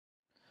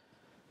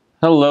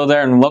Hello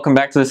there and welcome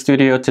back to the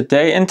studio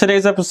today. In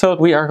today's episode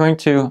we are going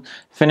to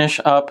finish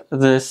up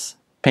this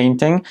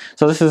painting.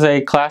 So this is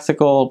a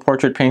classical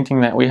portrait painting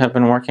that we have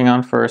been working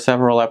on for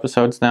several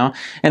episodes now.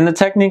 And the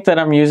technique that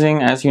I'm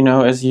using, as you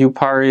know, is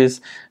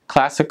Yupari's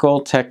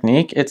classical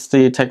technique. It's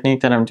the technique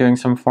that I'm doing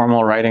some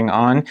formal writing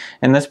on.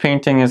 And this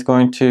painting is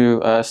going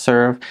to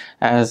serve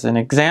as an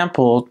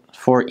example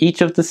for each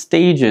of the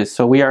stages.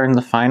 So we are in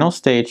the final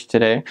stage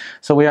today.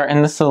 So we are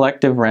in the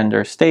selective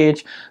render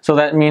stage. So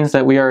that means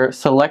that we are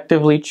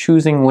selectively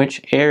choosing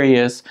which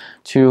areas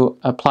to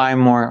apply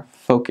more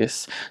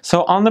focus.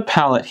 So on the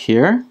palette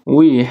here,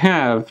 we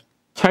have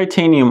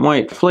titanium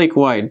white, flake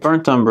white,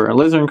 burnt umber,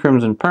 alizarin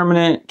crimson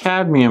permanent,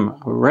 cadmium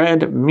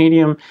red,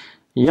 medium,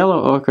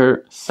 yellow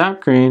ochre,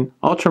 sap green,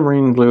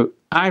 ultramarine blue,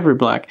 ivory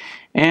black,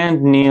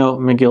 and Neo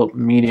McGilt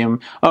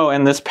medium. Oh,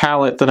 and this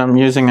palette that I'm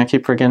using, I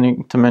keep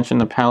forgetting to mention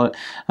the palette.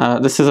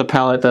 This is a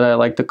palette that I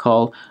like to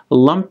call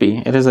Lumpy.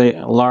 It is a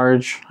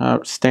large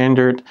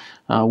standard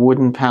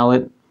wooden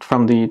palette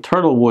from the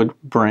Turtlewood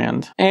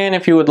brand. And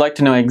if you would like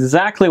to know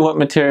exactly what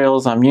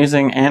materials I'm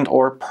using and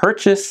or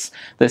purchase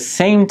the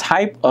same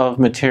type of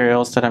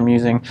materials that I'm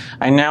using,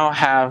 I now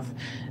have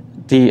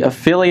the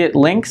affiliate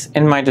links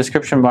in my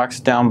description box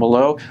down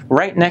below,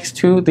 right next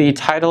to the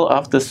title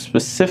of the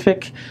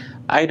specific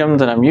item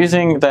that I'm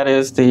using. That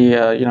is the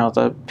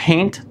the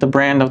paint, the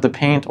brand of the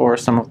paint, or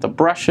some of the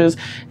brushes.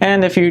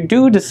 And if you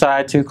do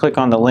decide to click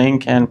on the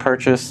link and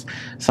purchase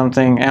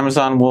something,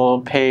 Amazon will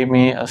pay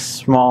me a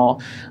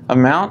small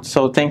amount.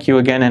 So thank you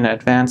again in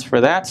advance for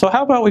that. So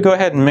how about we go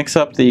ahead and mix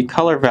up the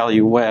color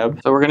value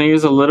web. So we're going to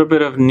use a little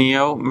bit of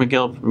Neo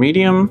McGilt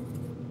medium,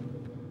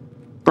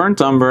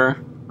 burnt umber,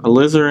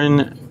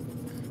 alizarin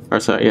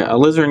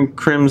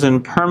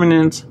crimson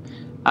permanent,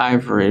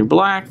 ivory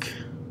black,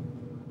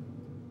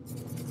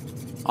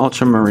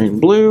 ultramarine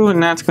blue,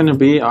 and that's going to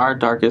be our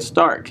darkest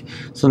dark.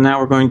 So now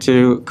we're going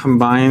to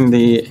combine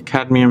the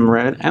cadmium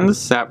red and the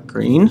sap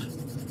green.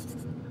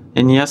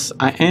 And yes,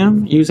 I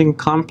am using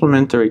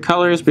complementary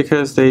colors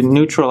because they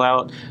neutral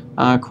out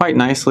quite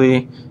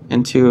nicely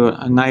into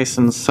a nice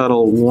and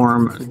subtle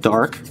warm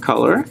dark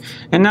color.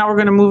 And now we're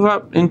going to move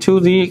up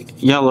into the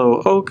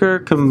yellow ochre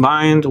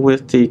combined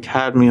with the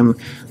cadmium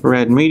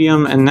red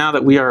medium. And now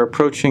that we are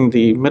approaching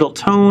the middle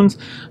tones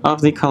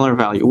of the color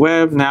value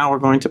web, now we're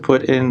going to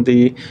put in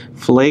the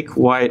flake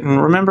white. And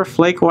remember,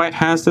 flake white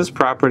has this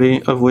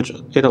property of which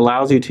it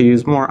allows you to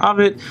use more of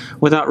it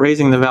without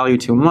raising the value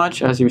too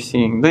much, as you're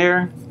seeing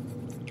there,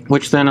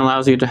 which then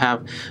allows you to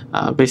have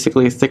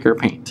basically thicker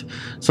paint.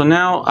 So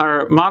now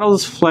our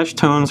model's flesh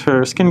tones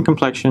for skin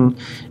complexion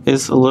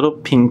is a little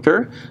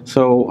pinker.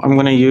 So I'm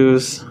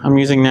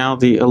using now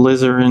the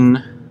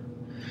alizarin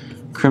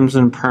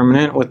crimson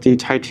permanent with the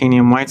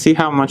titanium white. See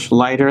how much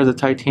lighter the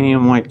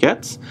titanium white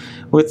gets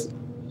with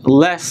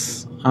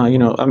less.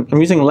 I'm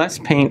using less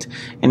paint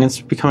and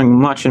it's becoming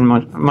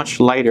much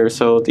lighter.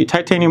 So the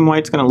titanium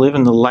white's going to live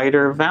in the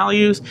lighter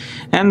values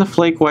and the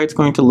flake white's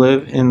going to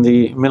live in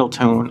the middle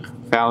tone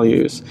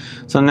values.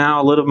 So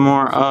now a little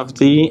more of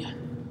the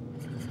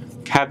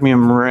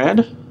cadmium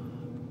red,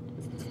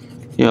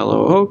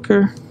 yellow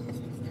ochre,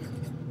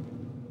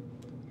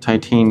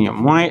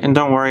 titanium white, and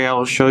don't worry, I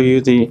will show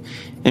you the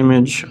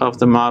image of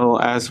the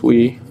model as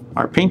we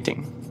are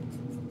painting.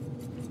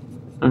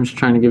 I'm just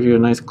trying to give you a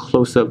nice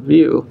close-up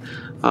view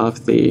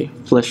of the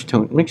flesh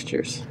tone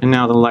mixtures. And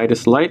now the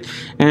lightest light.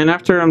 And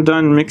after I'm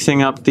done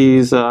mixing up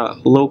these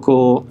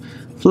local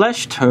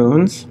flesh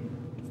tones,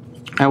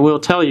 I will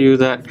tell you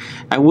that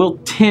I will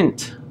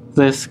tint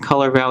this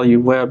color value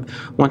web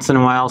once in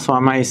a while. So I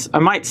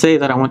might say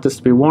that I want this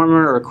to be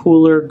warmer or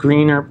cooler,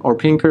 greener or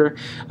pinker.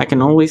 I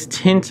can always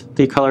tint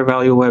the color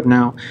value web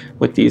now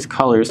with these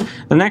colors.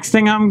 The next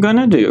thing I'm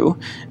gonna do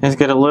is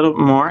get a little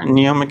more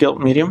Neo McGilt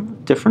medium,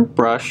 different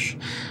brush.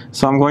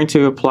 So I'm going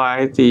to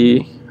apply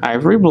the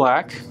ivory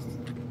black,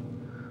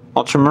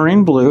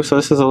 ultramarine blue. So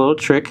this is a little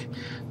trick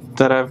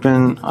that I've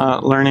been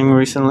learning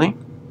recently,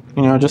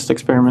 just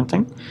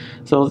experimenting.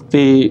 So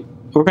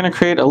we're going to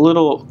create a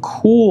little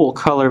cool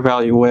color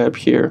value web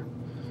here,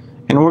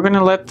 and we're going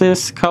to let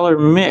this color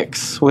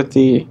mix with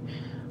the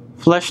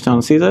flesh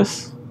tone. See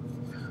this?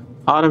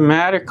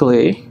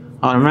 Automatically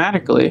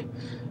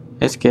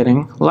it's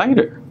getting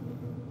lighter,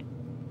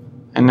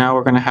 and now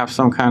we're going to have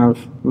some kind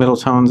of middle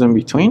tones in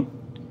between.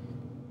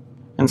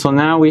 And so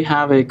now we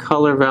have a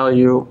color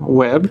value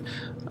web,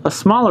 a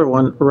smaller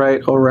one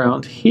right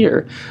around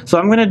here. So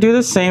I'm going to do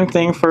the same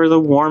thing for the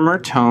warmer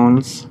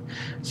tones.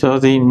 So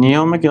the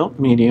Neo McGilt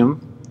medium,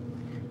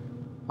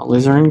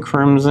 alizarin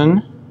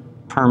crimson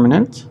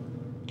permanent,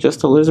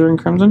 just alizarin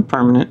crimson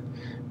permanent.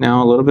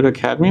 Now a little bit of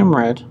cadmium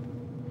red.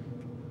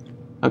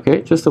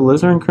 Okay, just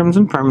alizarin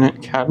crimson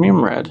permanent,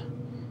 cadmium red.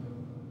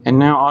 And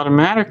now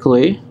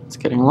automatically it's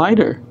getting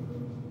lighter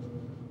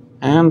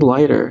and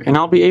lighter. And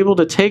I'll be able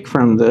to take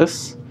from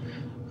this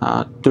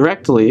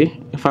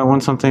directly if I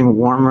want something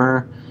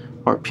warmer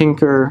or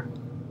pinker.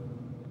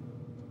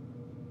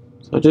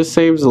 So it just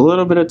saves a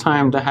little bit of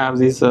time to have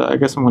these, I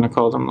guess I'm going to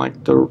call them like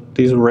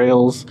these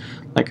rails,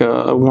 like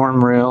a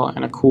warm rail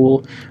and a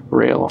cool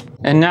rail.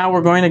 And now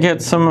we're going to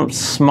get some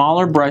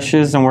smaller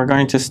brushes and we're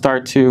going to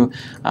start to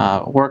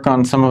work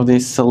on some of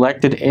these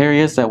selected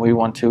areas that we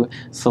want to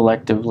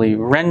selectively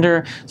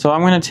render. So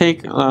I'm going to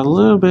take a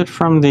little bit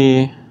from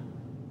the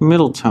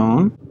middle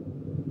tone.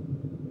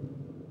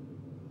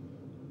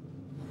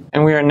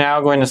 And we are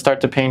now going to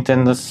start to paint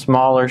in the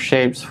smaller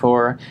shapes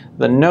for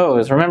the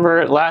nose.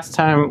 Remember last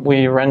time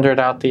we rendered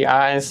out the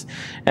eyes,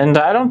 and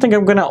I don't think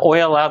I'm going to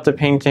oil out the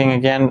painting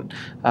again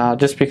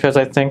just because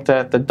I think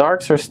that the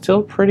darks are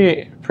still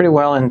pretty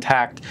well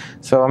intact.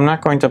 So I'm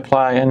not going to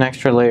apply an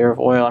extra layer of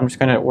oil. I'm just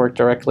going to work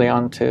directly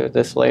onto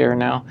this layer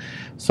now.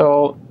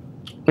 So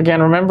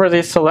again, remember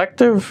the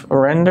selective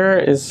render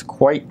is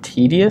quite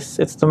tedious.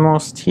 It's the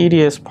most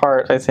tedious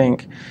part, I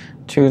think,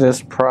 to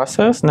this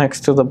process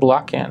next to the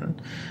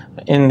block-in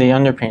in the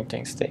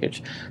underpainting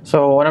stage.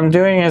 So what I'm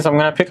doing is I'm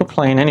going to pick a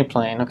plane, any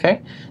plane,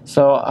 okay?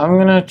 So I'm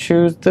going to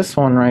choose this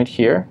one right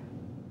here.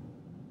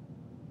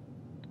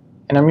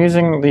 And I'm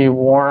using the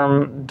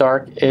warm,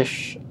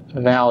 dark-ish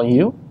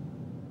value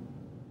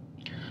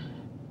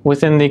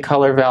within the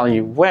color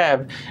value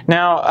web.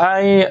 Now,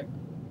 I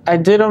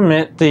did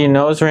omit the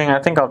nose ring. I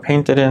think I'll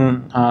paint it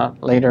in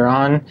later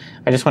on.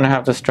 I just want to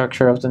have the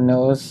structure of the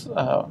nose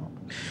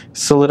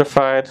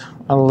solidified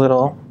a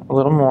little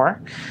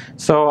more.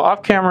 So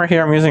off camera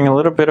here I'm using a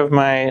little bit of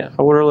my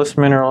odorless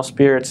mineral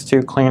spirits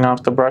to clean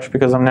off the brush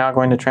because I'm now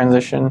going to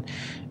transition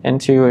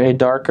into a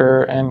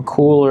darker and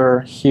cooler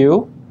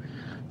hue.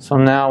 So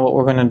now what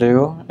we're going to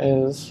do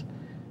is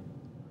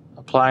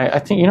apply, I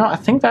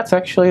think that's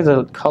actually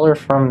the color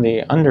from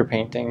the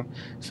underpainting.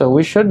 So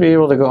we should be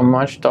able to go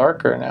much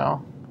darker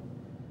now.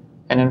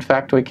 And in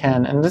fact we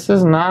can. And this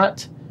is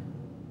not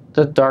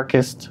the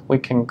darkest we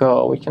can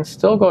go. We can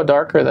still go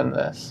darker than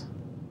this.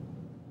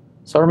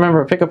 So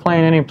remember, pick a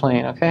plane, any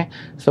plane, okay?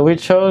 So we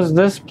chose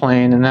this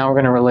plane, and now we're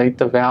going to relate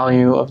the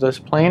value of this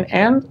plane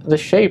and the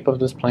shape of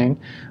this plane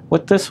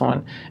with this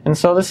one. And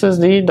so this is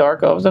the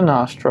dark of the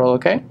nostril,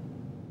 okay?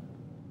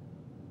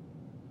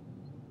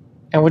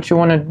 And what you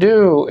want to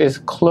do is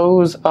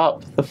close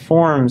up the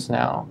forms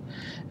now.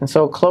 And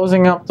so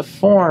closing up the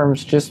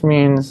forms just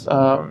means,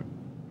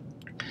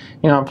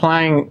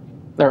 applying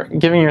or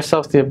giving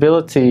yourself the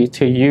ability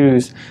to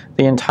use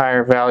the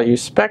entire value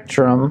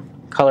spectrum,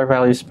 color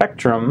value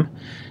spectrum,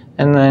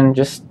 and then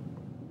just,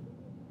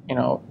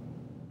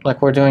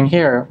 like we're doing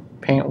here,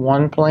 paint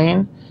one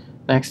plane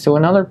next to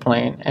another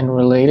plane and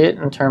relate it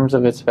in terms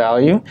of its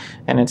value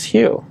and its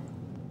hue.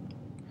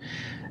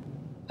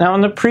 Now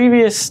in the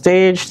previous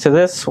stage to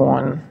this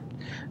one,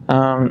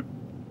 the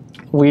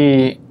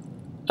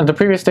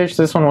previous stage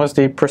to this one was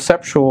the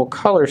perceptual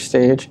color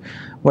stage,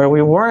 where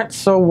we weren't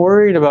so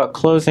worried about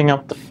closing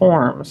up the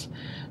forms.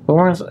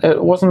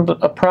 It wasn't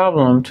a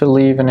problem to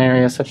leave an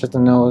area such as the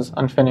nose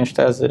unfinished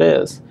as it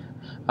is,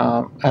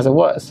 as it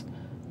was.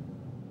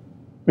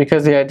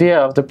 Because the idea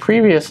of the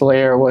previous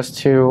layer was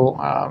to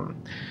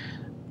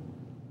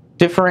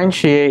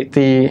differentiate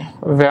the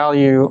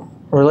value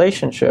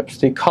relationships,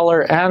 the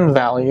color and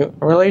value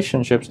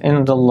relationships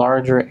in the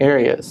larger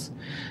areas.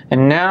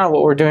 And now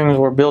what we're doing is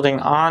we're building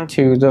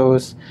onto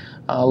those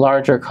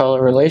larger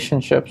color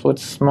relationships with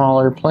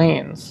smaller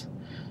planes.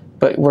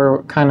 But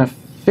we're kind of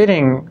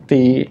fitting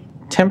the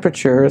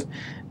temperatures,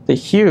 the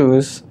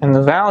hues, and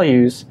the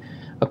values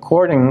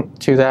according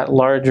to that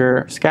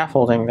larger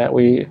scaffolding that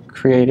we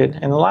created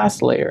in the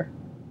last layer.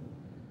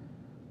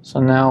 So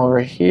now over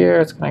here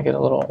it's going to get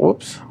a little,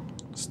 whoops,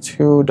 it's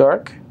too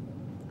dark.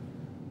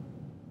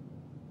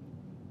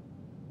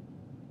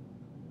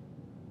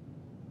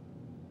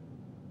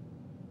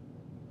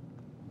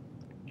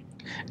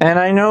 And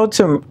I know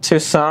to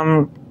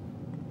some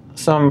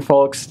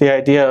folks the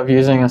idea of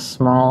using a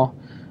small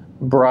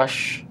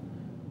brush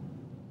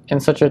in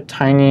such a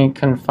tiny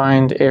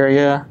confined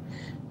area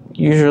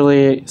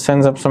usually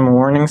sends up some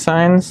warning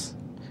signs.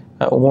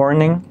 But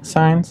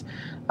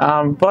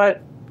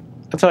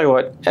I'll tell you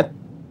what,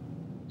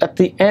 at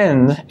the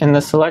end in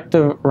the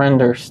selective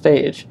render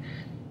stage,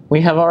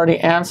 we have already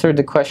answered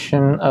the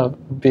question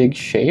of big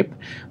shape.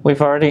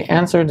 We've already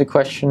answered the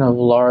question of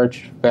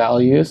large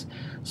values.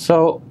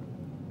 So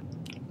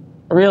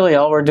really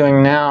all we're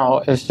doing now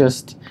is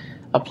just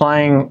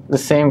applying the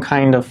same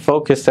kind of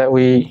focus that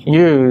we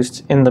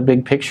used in the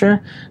big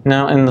picture,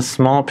 now in the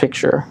small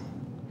picture.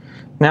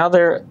 Now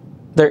there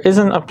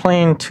isn't a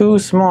plane too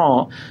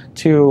small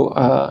to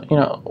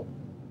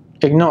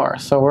ignore.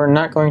 So we're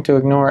not going to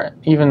ignore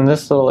even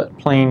this little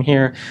plane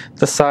here,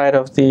 the side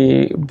of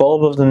the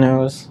bulb of the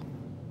nose.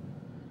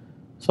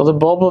 So the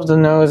bulb of the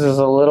nose is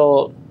a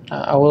little,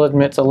 I will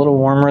admit, it's a little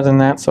warmer than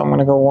that, so I'm going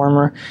to go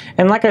warmer.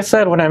 And like I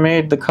said, when I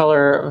made the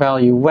color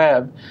value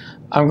web,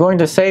 I'm going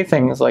to say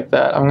things like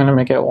that. I'm going to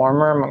make it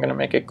warmer, I'm going to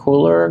make it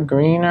cooler,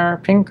 greener,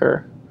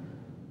 pinker.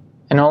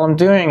 And all I'm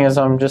doing is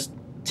I'm just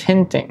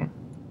tinting.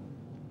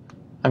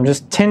 I'm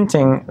just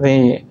tinting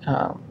the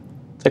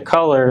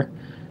color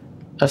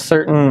a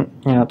certain,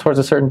 towards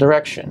a certain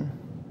direction.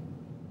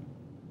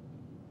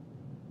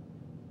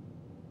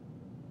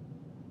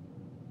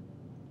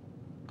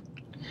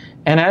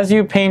 And as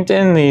you paint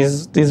in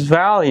these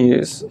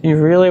values, you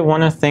really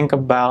want to think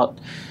about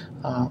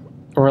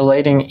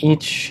relating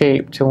each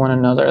shape to one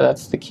another.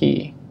 That's the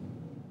key.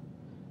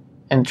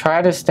 And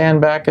try to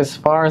stand back as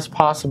far as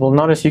possible.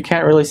 Notice you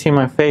can't really see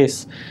my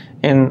face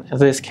in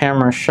this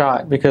camera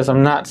shot because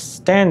I'm not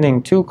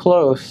standing too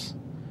close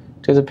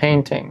to the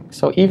painting.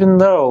 So even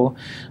though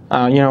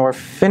you know, we're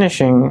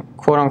finishing,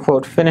 quote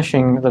unquote,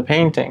 finishing the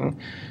painting,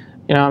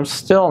 you know, I'm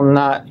still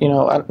not, you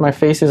know, my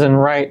face isn't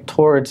right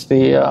towards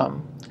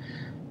the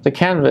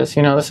canvas.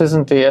 You know, this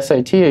isn't the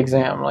SAT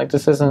exam. Like,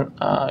 this isn't,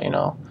 you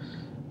know,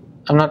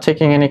 I'm not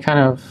taking any kind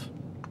of,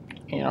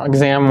 you know,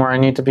 exam where I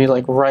need to be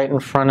like right in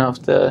front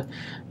of the,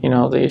 you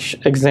know, the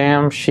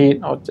exam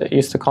sheet. I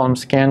used to call them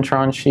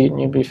Scantron sheet, and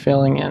you'd be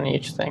filling in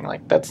each thing.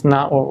 Like, that's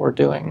not what we're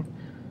doing.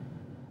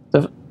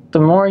 The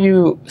more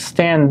you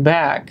stand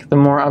back, the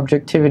more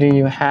objectivity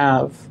you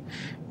have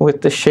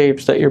with the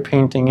shapes that you're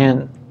painting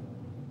in.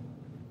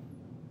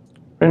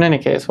 But in any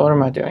case, what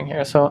am I doing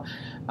here? So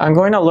I'm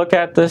going to look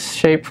at this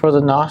shape for the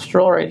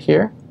nostril right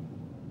here,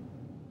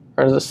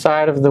 or the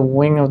side of the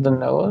wing of the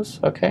nose,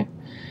 okay?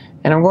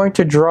 And I'm going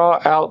to draw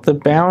out the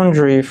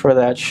boundary for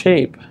that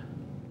shape.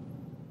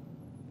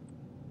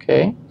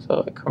 Okay,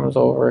 so it comes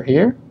over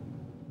here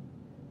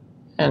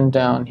and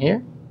down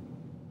here.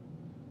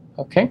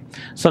 Okay,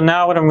 so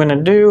now what I'm going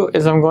to do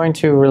is I'm going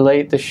to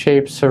relate the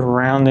shape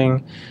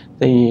surrounding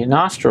the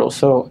nostril.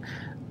 So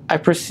I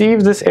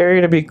perceive this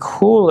area to be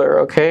cooler,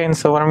 okay? And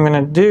so what I'm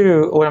going to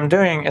do, what I'm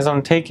doing is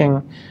I'm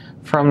taking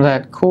from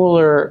that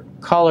cooler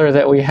color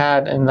that we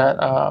had in that,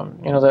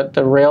 you know, that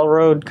the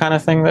railroad kind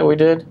of thing that we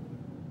did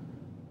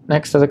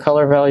next to the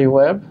color value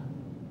web,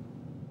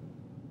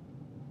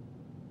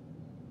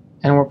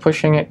 and we're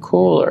pushing it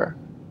cooler.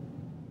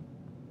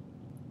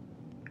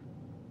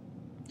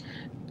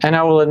 And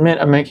I will admit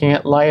I'm making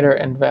it lighter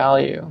in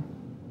value.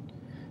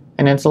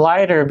 And it's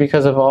lighter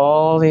because of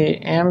all the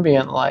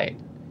ambient light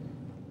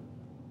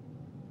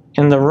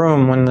in the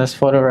room when this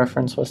photo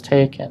reference was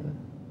taken.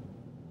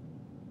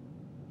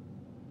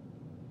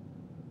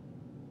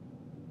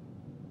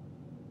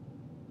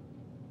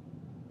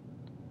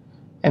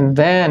 And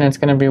then it's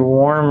going to be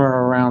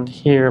warmer around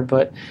here,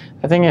 but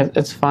I think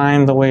it's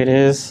fine the way it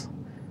is.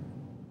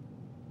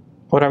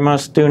 What I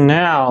must do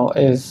now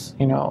is,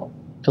 you know,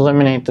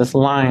 eliminate this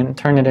line,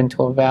 turn it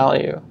into a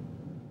value.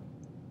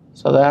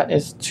 So that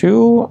is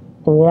too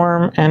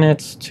warm and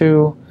it's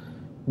too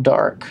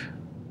dark.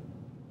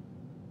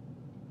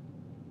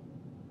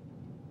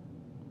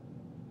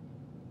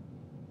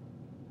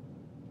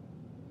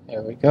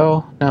 There we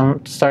go. Now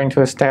I'm starting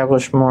to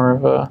establish more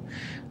of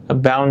a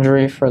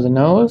boundary for the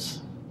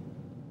nose.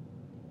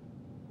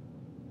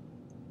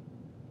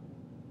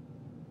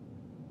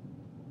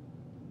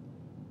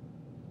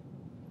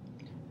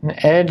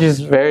 The edge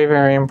is very,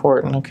 very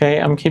important, okay?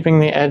 I'm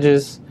keeping the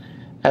edges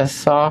as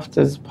soft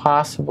as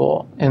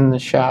possible in the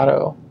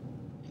shadow.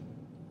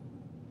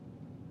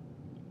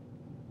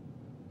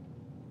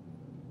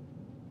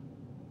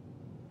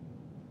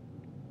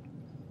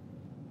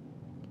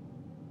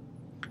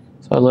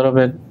 So a little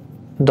bit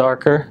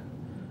darker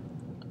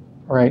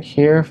right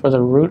here for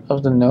the root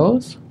of the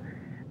nose,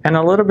 and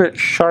a little bit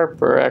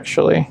sharper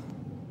actually.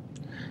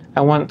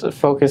 I want the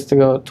focus to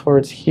go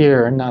towards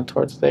here and not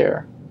towards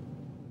there.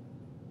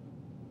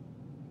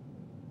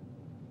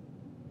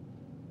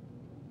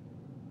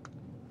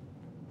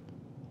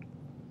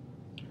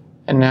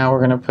 And now we're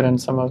going to put in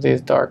some of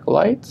these dark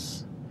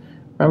lights.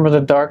 Remember, the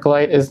dark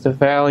light is the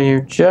value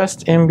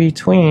just in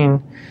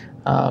between,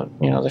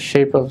 you know, the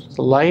shape of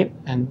the light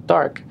and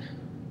dark.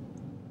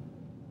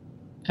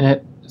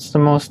 And it's the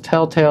most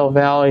telltale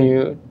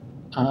value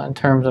in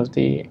terms of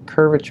the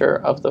curvature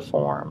of the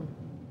form.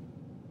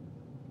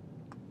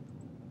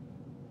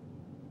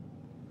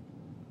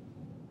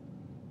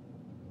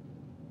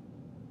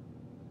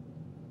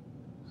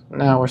 So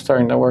now we're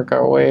starting to work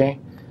our way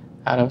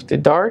out of the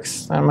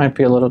darks. That might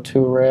be a little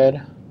too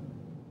red.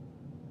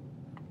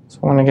 So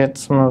I want to get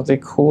some of the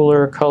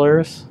cooler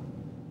colors.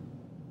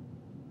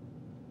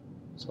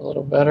 It's a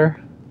little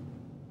better.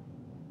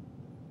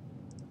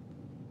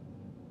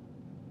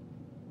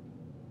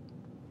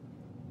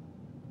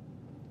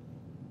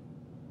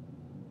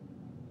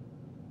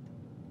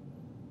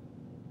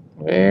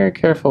 Very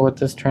careful with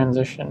this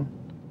transition.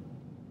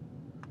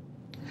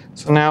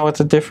 So now with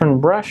a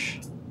different brush,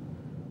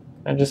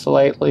 I just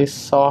lightly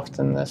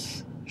soften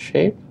this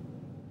shape.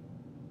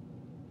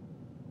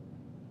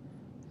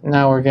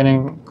 Now we're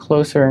getting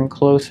closer and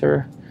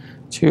closer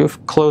to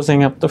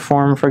closing up the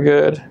form for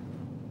good.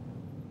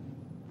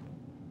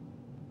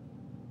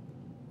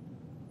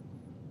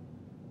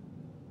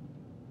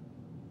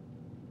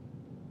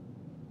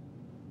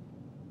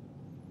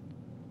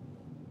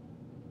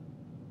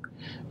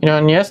 You know,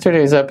 in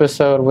yesterday's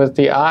episode with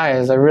the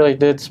eyes, I really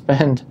did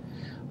spend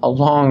a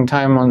long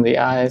time on the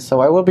eyes,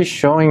 so I will be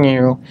showing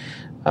you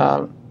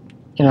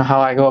you know,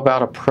 how I go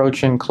about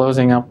approaching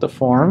closing up the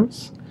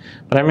forms,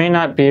 but I may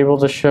not be able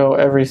to show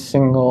every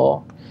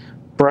single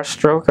brush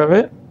stroke of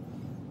it.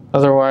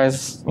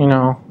 Otherwise, you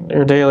know,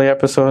 your daily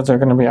episodes are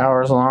going to be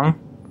hours long.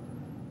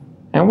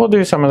 And we'll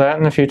do some of that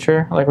in the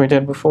future, like we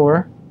did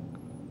before,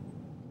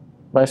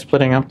 by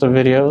splitting up the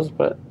videos,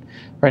 but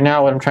right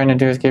now what I'm trying to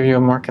do is give you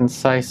a more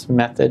concise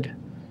method.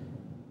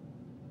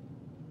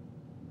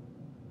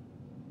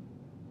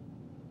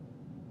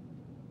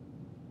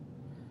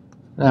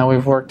 Now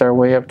we've worked our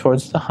way up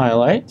towards the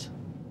highlight.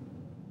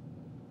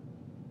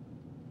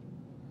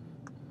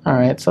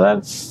 Alright, so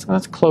that's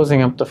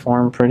closing up the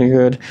form pretty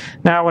good.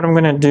 Now what I'm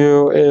going to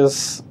do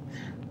is,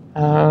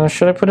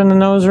 should I put in the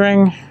nose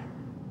ring?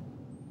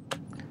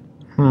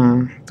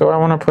 Do I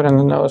want to put in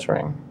the nose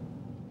ring?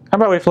 How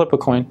about we flip a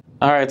coin?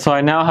 Alright, so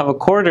I now have a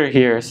quarter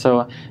here.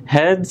 So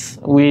heads,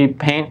 we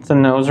paint the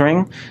nose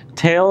ring.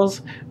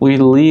 Tails, we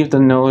leave the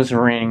nose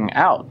ring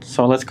out.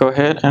 So let's go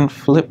ahead and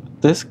flip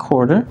this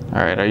quarter.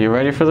 Alright, are you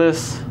ready for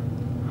this?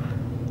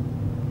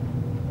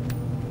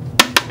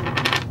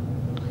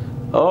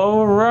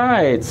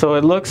 Alright, so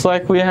it looks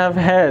like we have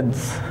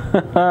heads.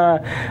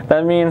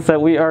 That means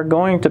that we are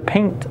going to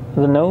paint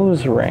the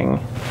nose ring.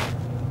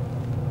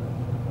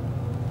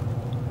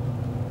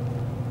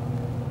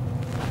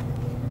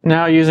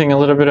 Now using a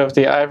little bit of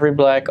the ivory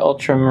black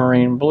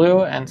ultramarine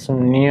blue and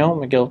some Neo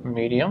McGill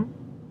medium,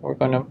 we're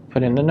going to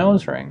put in the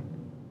nose ring.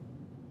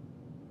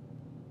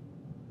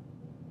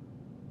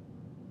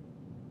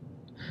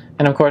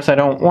 And of course I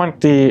don't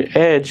want the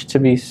edge to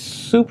be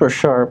super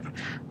sharp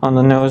on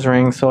the nose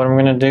ring, so what I'm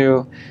going to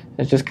do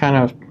is just kind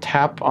of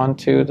tap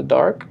onto the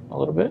dark a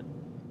little bit,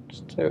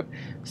 just to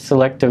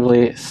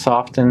selectively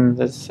soften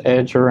this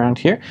edge around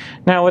here.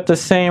 Now with the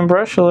same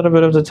brush, a little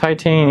bit of the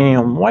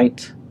titanium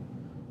white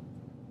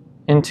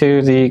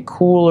into the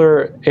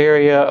cooler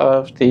area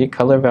of the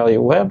color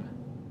value web.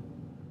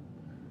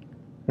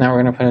 Now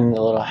we're going to put in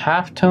the little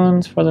half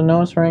tones for the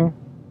nose ring.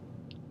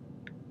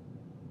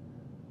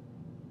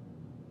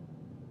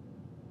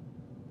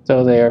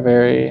 So they are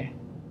very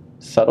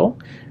subtle,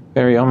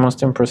 very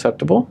almost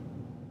imperceptible.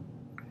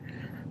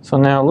 So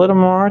now a little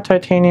more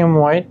titanium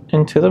white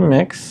into the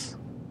mix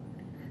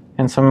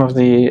and some of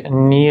the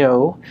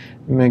Neo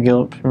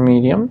McGill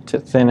medium to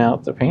thin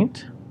out the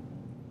paint.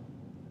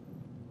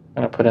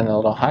 I'm going to put in the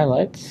little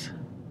highlights.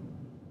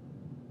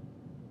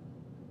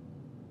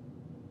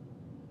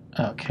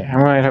 Okay, I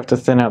might have to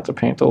thin out the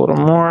paint a little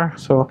more,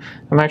 so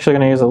I'm actually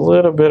going to use a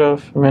little bit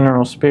of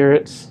mineral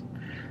spirits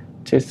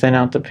to thin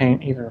out the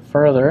paint even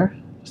further,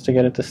 just to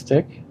get it to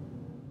stick.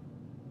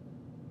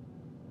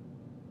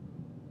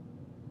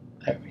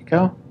 There we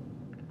go.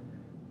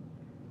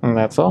 And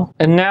that's all.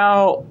 And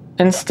now,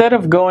 instead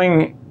of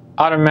going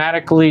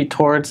automatically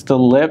towards the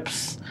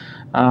lips,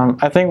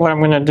 I think what I'm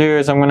going to do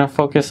is I'm going to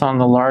focus on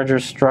the larger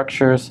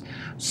structures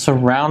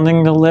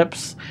surrounding the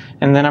lips,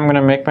 and then I'm going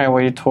to make my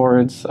way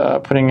towards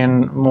putting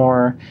in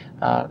more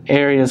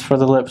areas for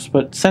the lips.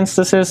 But since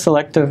this is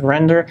selective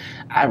render,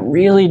 I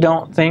really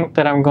don't think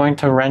that I'm going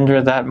to render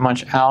that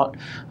much out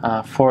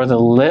for the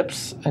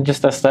lips. And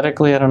just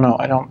aesthetically, I don't know.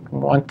 I don't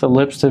want the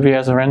lips to be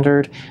as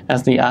rendered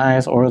as the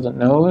eyes or the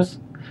nose.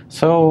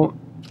 So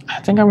I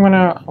think I'm going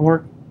to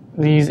work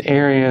these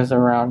areas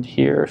around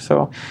here.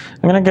 So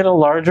I'm going to get a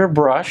larger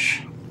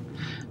brush,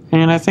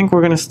 and I think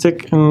we're going to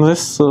stick in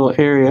this little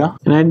area.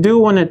 And I do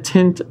want to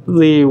tint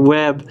the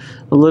web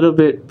a little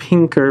bit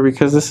pinker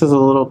because this is a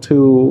little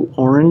too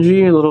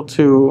orangey, a little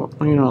too,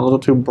 a little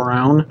too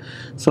brown.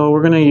 So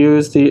we're going to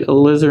use the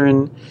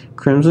alizarin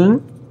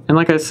crimson. And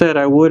like I said,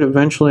 I would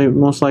eventually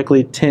most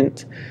likely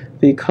tint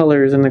the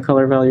colors in the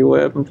color value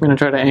web. I'm going to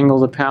try to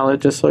angle the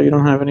palette just so you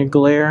don't have any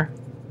glare.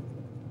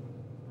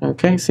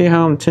 Okay, see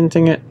how I'm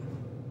tinting it?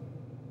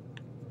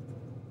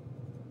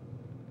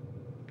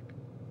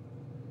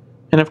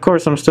 And of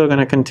course I'm still going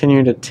to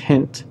continue to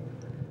tint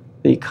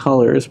the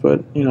colors,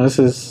 but this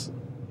is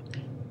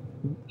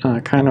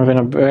kind of in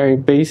a very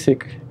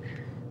basic,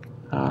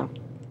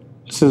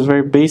 this is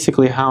very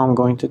basically how I'm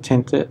going to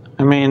tint it.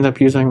 I may end up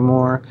using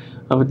more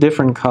of a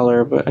different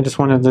color, but I just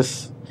wanted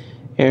this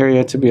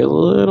area to be a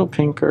little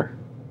pinker.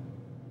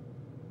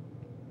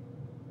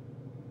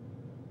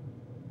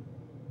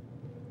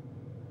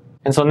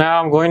 And so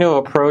now I'm going to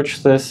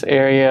approach this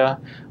area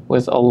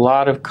with a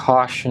lot of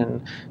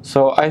caution.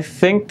 So I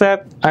think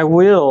that I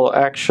will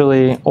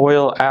actually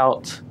oil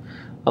out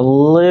a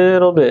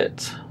little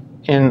bit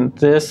in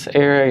this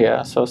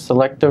area. So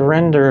selective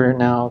render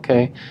now,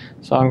 okay?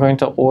 So I'm going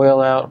to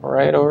oil out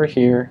right over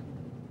here.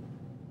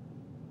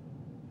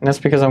 And that's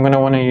because I'm going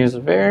to want to use a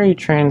very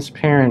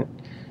transparent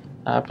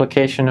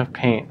application of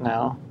paint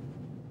now.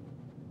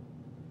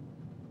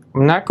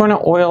 I'm not going to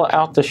oil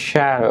out the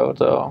shadow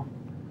though.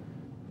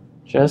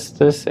 Just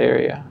this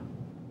area.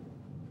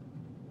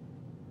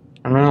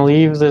 I'm going to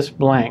leave this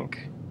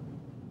blank.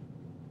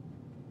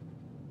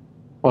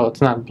 Well, it's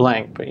not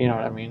blank, but you know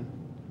what I mean.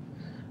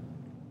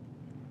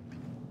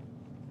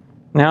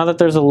 Now that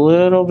there's a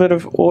little bit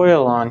of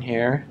oil on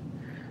here,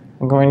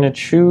 I'm going to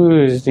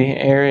choose the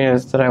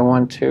areas that I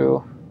want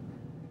to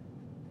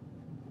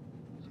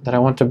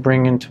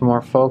bring into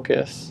more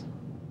focus.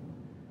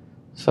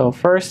 So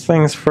first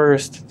things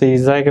first, the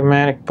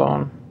zygomatic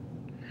bone.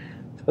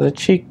 So the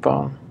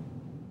cheekbone.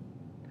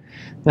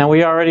 Now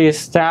we already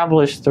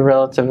established the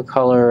relative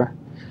color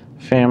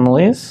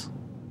families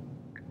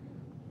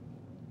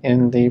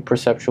in the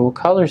perceptual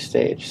color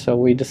stage. So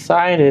we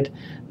decided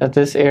that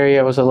this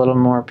area was a little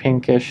more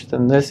pinkish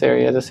than this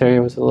area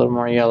was a little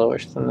more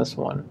yellowish than this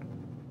one.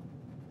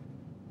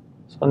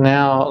 So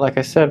now, like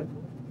I said,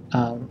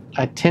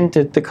 I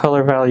tinted the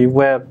color value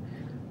web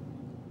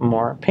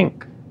more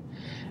pink.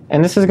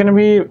 And this is going to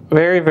be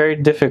very, very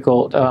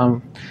difficult.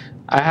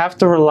 I have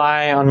to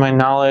rely on my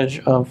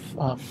knowledge of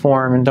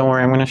form, and don't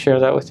worry, I'm going to share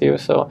that with you.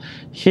 So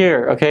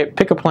here, okay,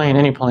 pick a plane,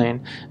 any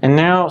plane, and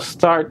now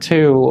start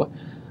to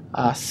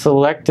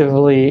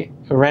selectively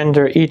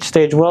render each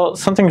stage. Well,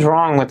 something's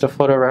wrong with the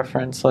photo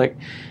reference. Like,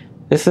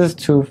 this is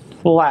too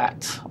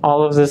flat.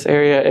 All of this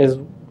area is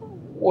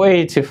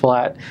way too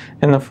flat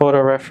in the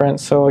photo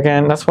reference. So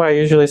again, that's why I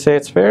usually say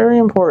it's very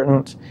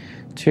important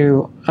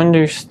to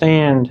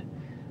understand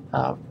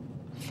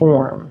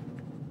form.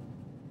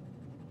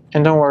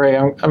 And don't worry,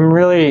 I'm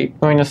really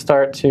going to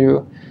start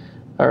to,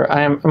 or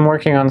I'm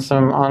working on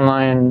some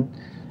online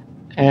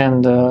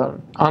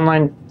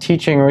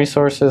teaching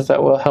resources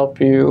that will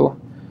help you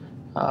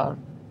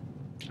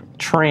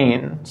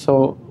train.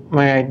 So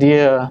my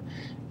idea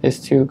is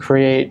to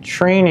create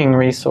training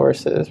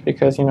resources,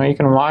 because you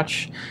can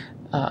watch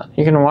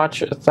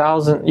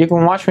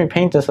me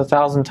paint this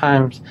 1,000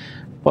 times,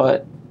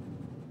 but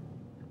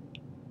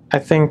I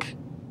think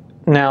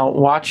now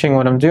watching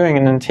what I'm doing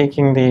and then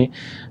taking the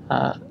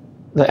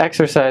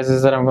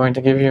exercises that I'm going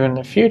to give you in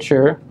the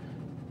future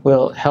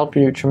will help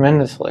you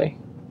tremendously.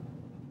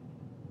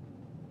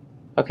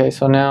 Okay,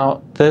 so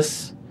now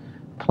this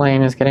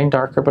plane is getting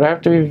darker, but I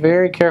have to be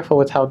very careful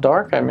with how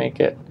dark I make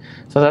it.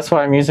 So that's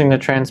why I'm using the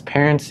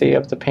transparency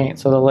of the paint,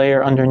 so the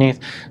layer underneath.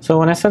 So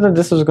when I said that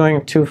this was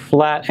going too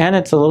flat, and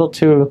it's a little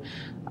too,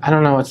 I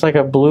don't know, it's like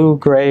a blue,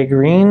 gray,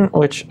 green,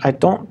 which I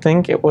don't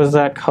think it was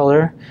that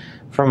color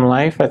from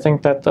life. I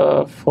think that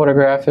the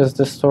photograph is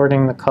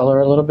distorting the color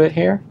a little bit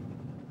here.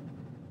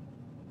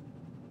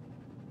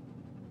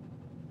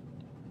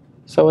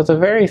 So with a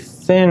very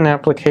thin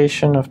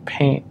application of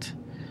paint,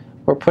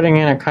 we're putting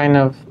in a kind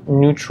of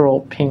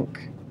neutral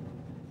pink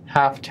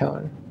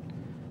halftone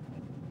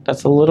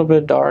that's a little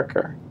bit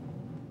darker.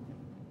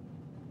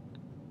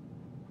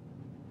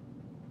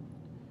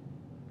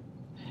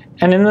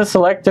 And in the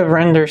selective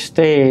render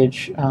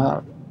stage,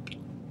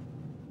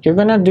 you're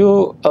going to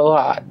do a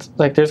lot.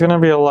 Like, there's going to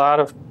be a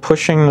lot of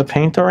pushing the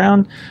paint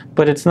around,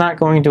 but it's not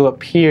going to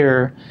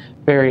appear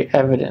very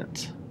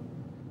evident.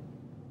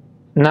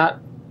 Not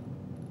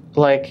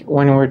like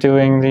when we're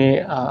doing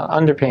the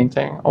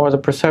underpainting or the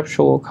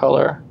perceptual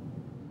color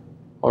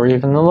or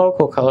even the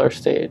local color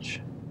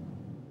stage.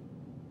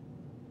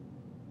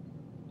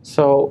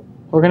 So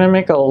we're going to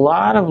make a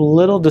lot of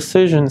little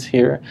decisions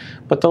here,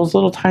 but those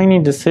little tiny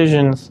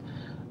decisions,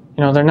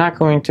 they're not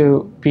going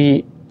to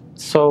be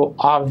so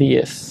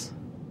obvious,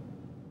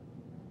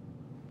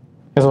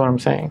 is what I'm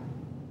saying.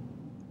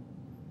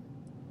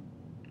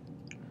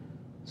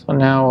 So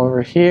now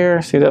over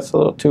here, see, that's a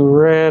little too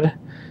red.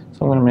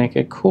 So I'm going to make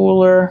it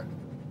cooler.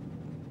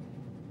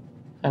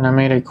 And I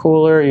made it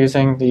cooler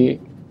using the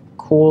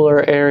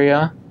cooler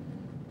area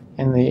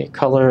in the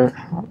color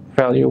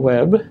value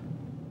web.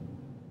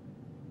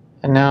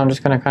 And now I'm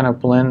just going to kind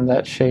of blend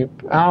that shape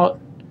out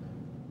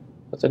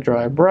with a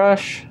dry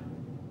brush.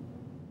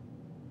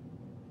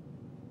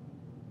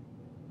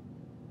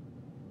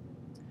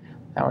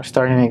 Now we're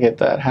starting to get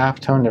that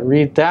halftone to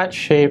read that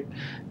shape.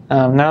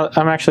 Now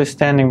I'm actually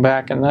standing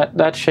back, and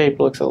that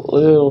shape looks a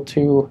little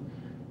too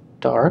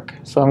dark.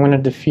 So I'm going to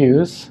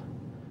diffuse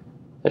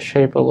the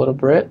shape a little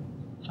bit.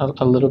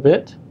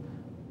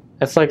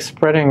 It's like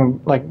spreading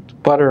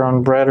like butter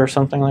on bread or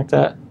something like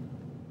that.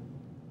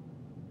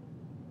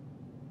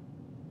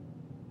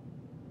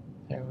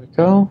 There we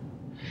go.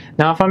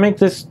 Now if I make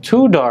this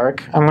too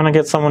dark, I'm going to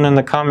get someone in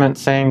the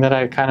comments saying that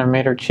I kind of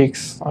made her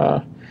cheeks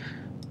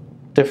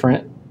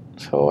different.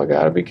 So I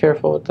gotta be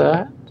careful with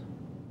that.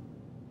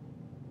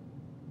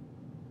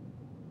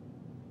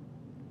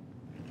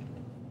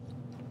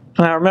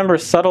 Now remember,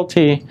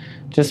 subtlety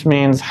just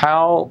means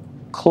how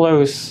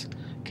close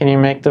can you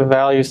make the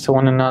values to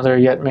one another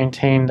yet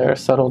maintain their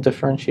subtle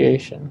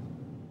differentiation.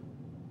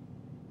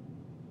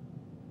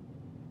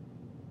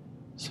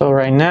 So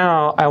right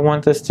now I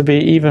want this to be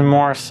even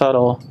more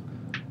subtle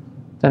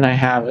than I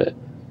have it.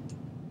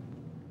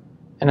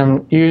 And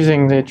I'm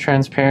using the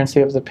transparency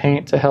of the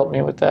paint to help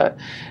me with that.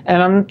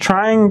 And I'm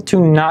trying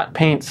to not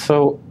paint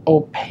so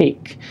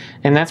opaque.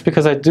 And that's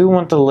because I do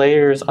want the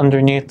layers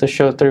underneath to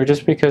show through,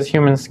 just because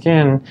human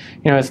skin,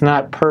 it's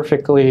not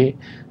perfectly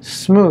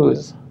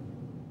smooth.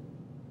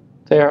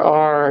 There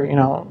are,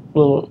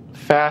 little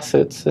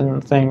facets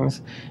and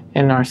things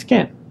in our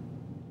skin.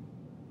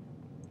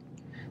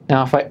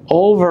 Now, if I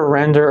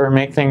over-render or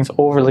make things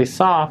overly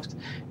soft,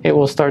 it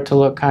will start to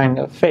look kind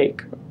of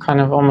fake,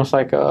 kind of almost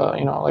like a,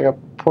 like a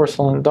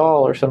porcelain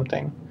doll or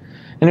something.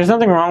 And there's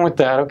nothing wrong with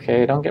that,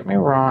 okay, don't get me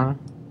wrong.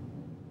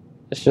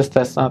 It's just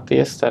that's not the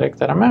aesthetic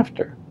that I'm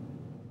after.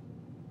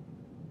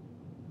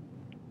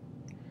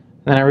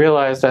 And then I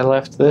realized I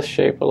left this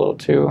shape a little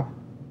too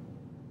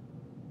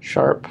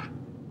sharp.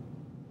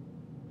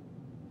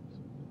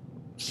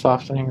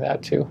 softening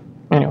that too.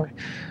 Anyway,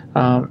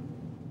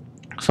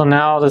 so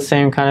now the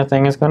same kind of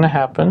thing is going to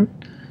happen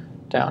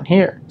down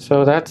here.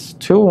 So that's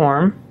too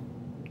warm.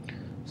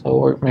 So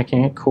we're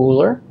making it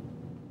cooler,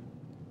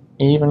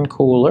 even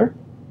cooler.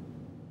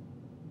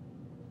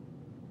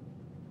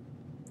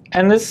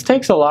 And this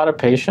takes a lot of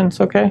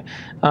patience, okay?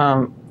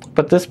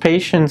 But the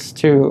patience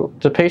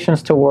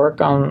to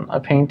work on a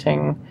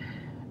painting,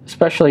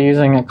 especially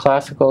using a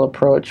classical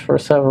approach for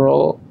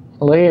several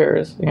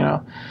layers, you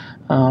know,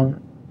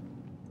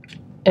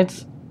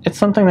 it's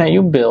something that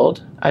you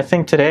build. I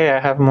think today I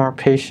have more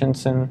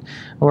patience in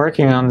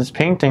working on this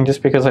painting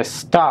just because I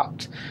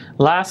stopped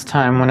last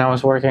time when I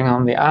was working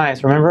on the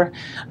eyes. Remember,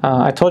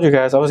 I told you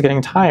guys I was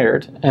getting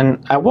tired,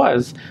 and I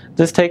was.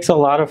 This takes a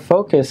lot of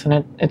focus,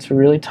 and it's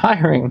really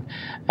tiring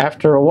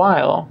after a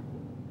while.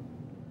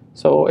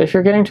 So if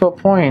you're getting to a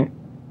point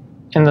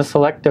in the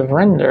selective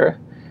render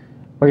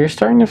where you're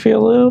starting to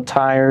feel a little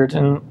tired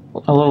and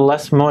a little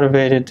less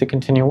motivated to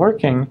continue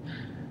working,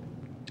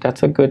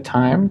 that's a good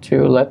time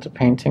to let the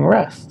painting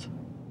rest.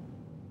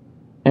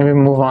 Maybe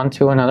move on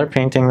to another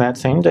painting that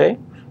same day,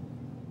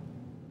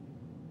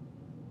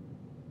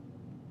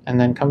 and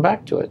then come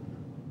back to it.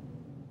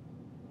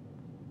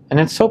 And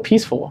it's so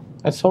peaceful.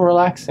 It's so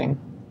relaxing.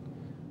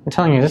 I'm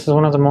telling you, this is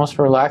one of the most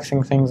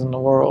relaxing things in the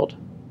world.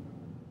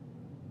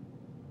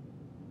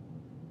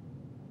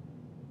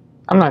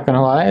 I'm not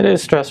gonna lie, it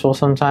is stressful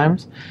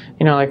sometimes.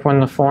 You know, like when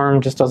the form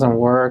just doesn't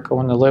work, or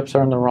when the lips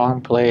are in the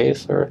wrong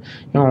place, or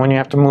you know, when you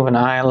have to move an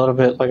eye a little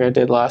bit like I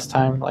did last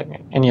time, like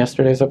in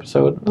yesterday's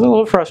episode. It was a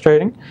little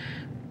frustrating.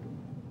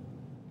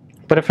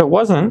 But if it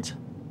wasn't,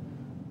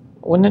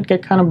 wouldn't it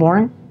get kind of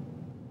boring?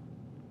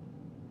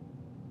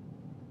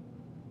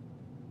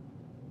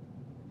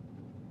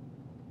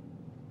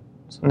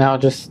 So now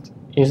just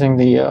using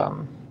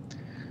the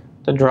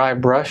dry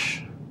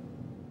brush,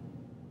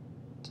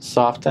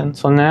 soften.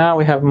 So now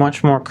we have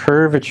much more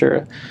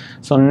curvature.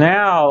 So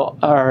now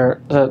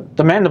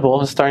the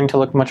mandible is starting to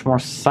look much more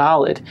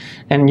solid,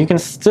 and you can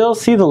still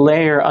see the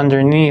layer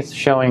underneath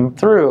showing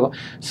through.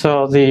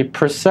 So the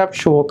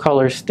perceptual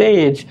color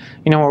stage,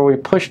 you know, where we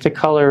push the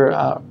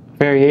color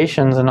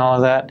variations and all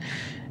of that,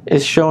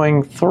 is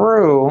showing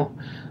through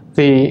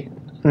the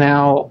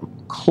now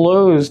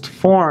closed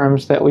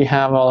forms that we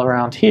have all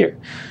around here.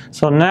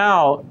 So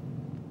now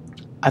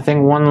I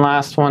think one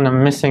last one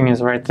I'm missing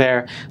is right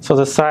there. So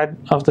the side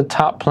of the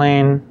top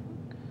plane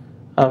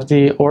of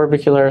the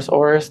orbicularis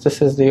oris,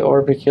 this is the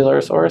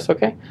orbicularis oris,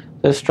 okay?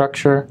 The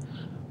structure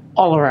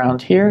all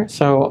around here.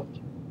 So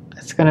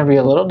it's going to be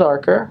a little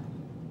darker.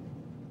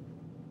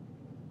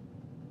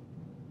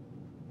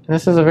 And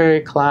this is a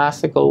very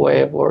classical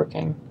way of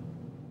working.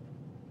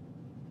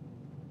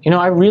 You know,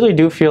 I really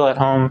do feel at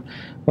home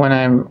when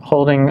I'm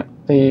holding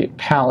the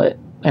palette,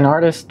 an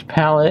artist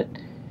palette,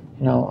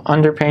 you know,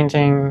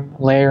 underpainting,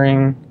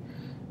 layering.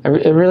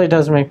 It really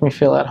does make me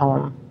feel at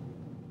home.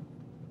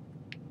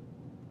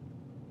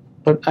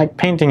 But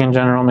painting in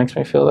general makes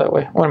me feel that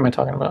way. What am I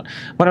talking about?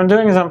 What I'm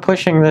doing is I'm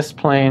pushing this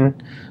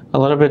plane a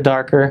little bit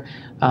darker,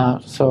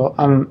 so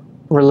I'm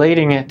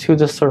relating it to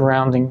the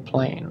surrounding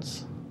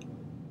planes.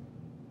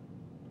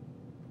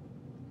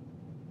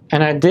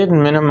 And I did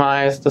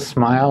minimize the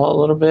smile a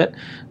little bit.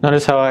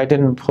 Notice how I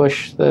didn't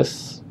push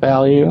this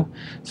value.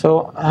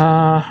 So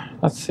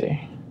let's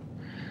see.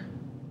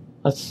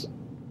 Let's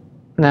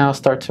now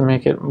start to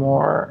make it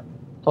more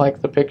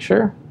like the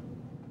picture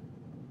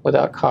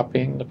without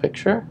copying the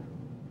picture.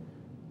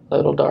 A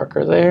little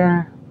darker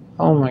there.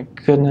 Oh my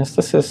goodness,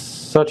 this is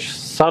such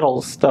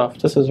subtle stuff.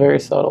 This is very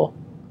subtle.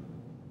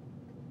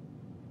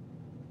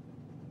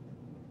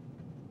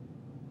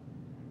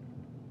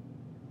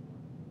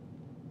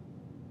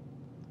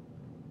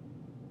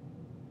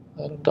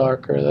 A little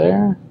darker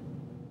there.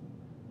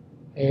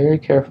 Very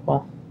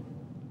careful.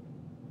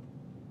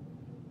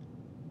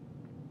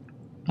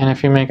 And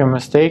if you make a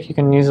mistake, you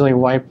can easily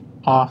wipe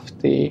off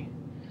the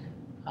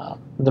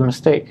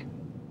mistake.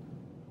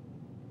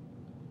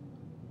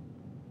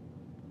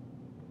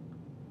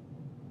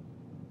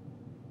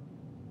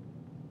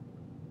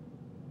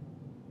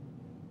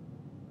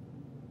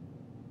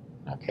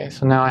 Okay,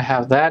 so now I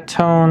have that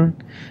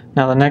tone.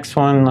 Now the next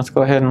one, let's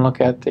go ahead and look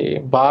at the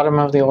bottom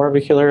of the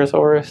orbicularis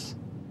oris.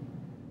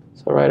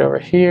 So right over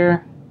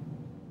here,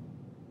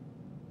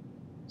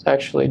 it's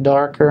actually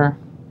darker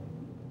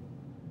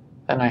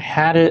than I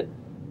had it.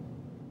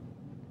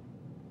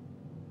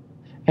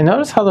 And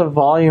notice how the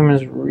volume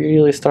is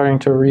really starting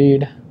to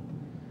read.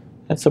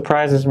 It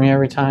surprises me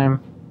every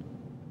time,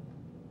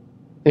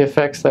 the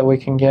effects that we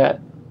can get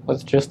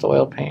with just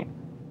oil paint.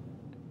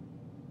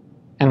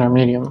 And our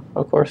medium,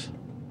 of course.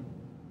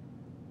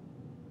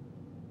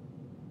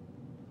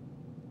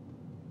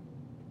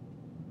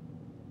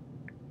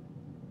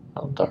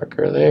 A little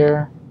darker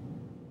there.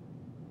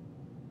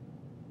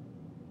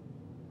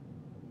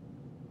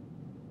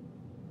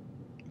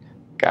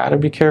 Gotta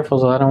be careful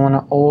though, I don't want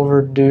to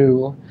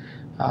overdo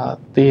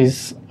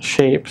these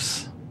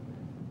shapes.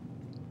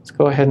 Let's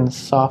go ahead and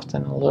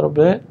soften a little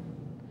bit.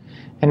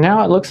 And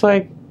now it looks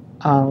like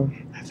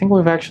I think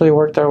we've actually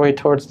worked our way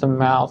towards the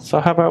mouth.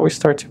 So how about we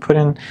start to put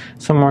in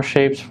some more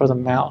shapes for the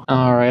mouth.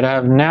 Alright, I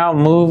have now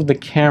moved the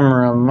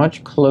camera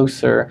much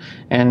closer,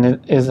 and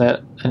it is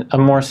at a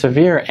more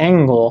severe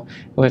angle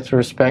with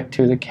respect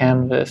to the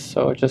canvas.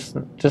 So just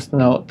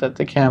note that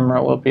the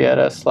camera will be at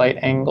a slight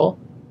angle.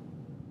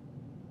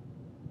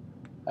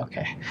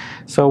 Okay,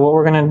 so what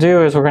we're going to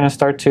do is we're going to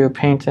start to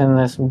paint in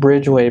this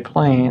bridgeway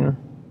plane.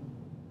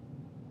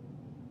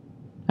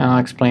 And I'll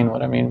explain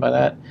what I mean by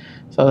that.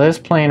 So this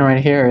plane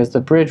right here is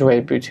the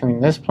bridgeway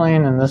between this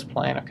plane and this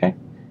plane, okay?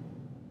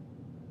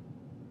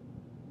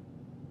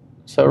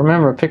 So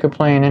remember, pick a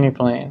plane, any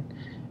plane,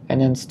 and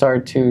then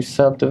start to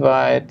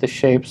subdivide the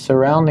shapes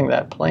surrounding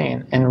that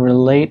plane and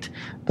relate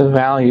the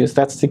values.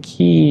 That's the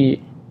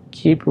key.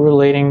 Keep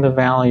relating the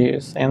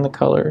values and the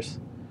colors.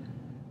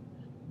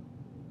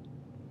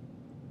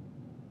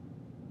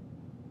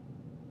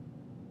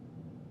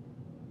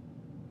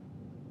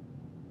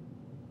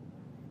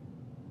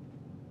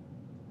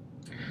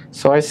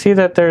 So I see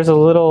that there's a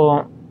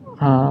little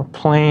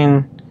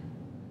plane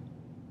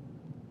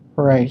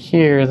right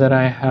here that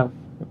I have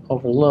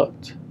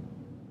overlooked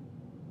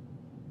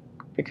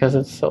because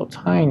it's so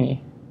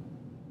tiny.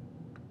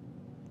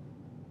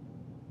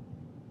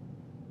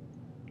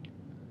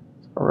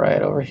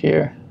 Right over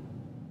here.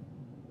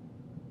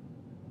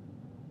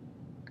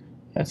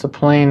 It's a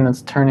plane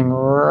that's turning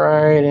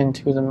right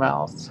into the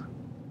mouth.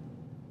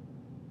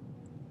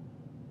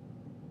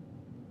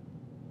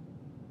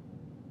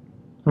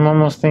 I'm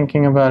almost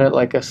thinking about it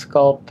like a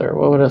sculptor.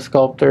 What would a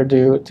sculptor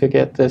do to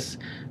get this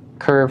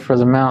curve for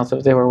the mouth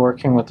if they were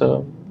working with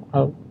a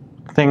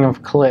thing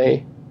of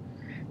clay?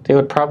 They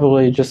would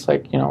probably just,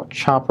 like, you know,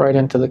 chop right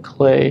into the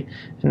clay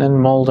and then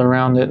mold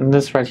around it. And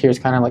this right here is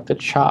kind of like the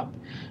chop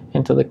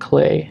into the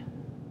clay.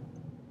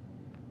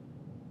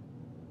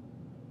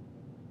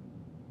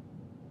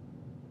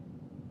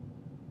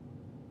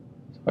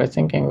 So by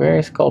thinking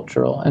very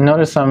sculptural. And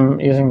notice I'm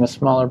using the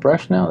smaller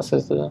brush now. This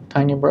is the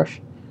tiny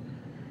brush.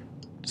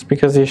 Just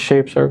because these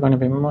shapes are going to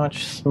be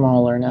much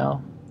smaller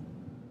now.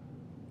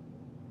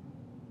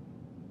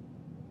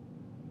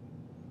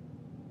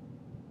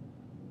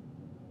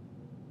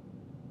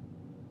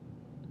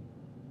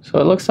 So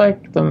it looks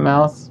like the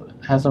mouth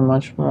has a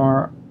much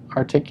more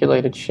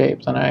articulated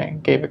shape than I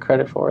gave it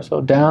credit for. So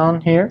down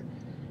here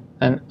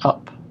and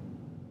up.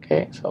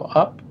 Okay, so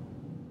up,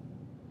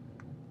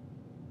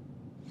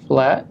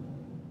 flat.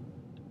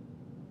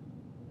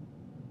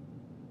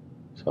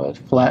 So it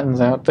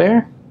flattens out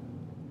there.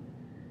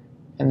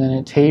 And then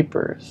it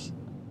tapers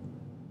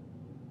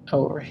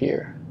over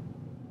here.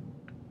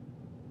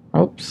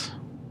 Oops.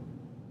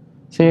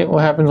 See what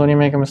happens when you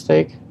make a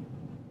mistake?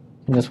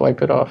 You just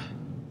wipe it off.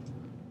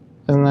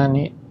 Isn't that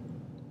neat?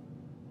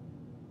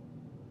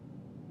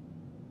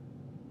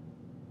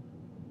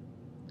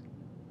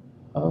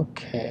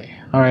 Okay.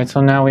 Alright, so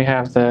now we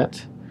have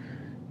that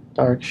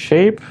dark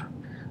shape.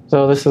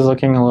 So this is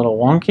looking a little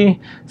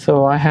wonky.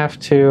 So I have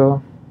to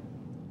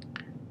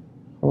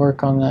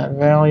work on that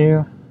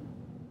value.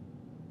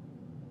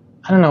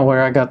 I don't know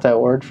where I got that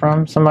word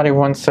from. Somebody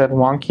once said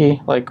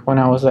wonky, like when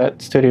I was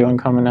at Studio in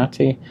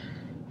Caminati.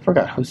 I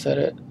forgot who said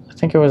it. I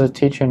think it was a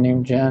teacher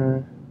named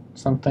Jen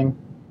something.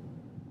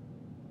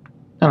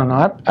 I don't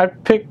know.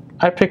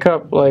 I pick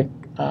up like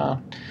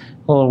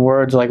little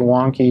words like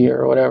wonky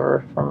or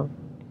whatever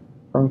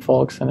from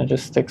folks, and it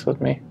just sticks with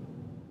me.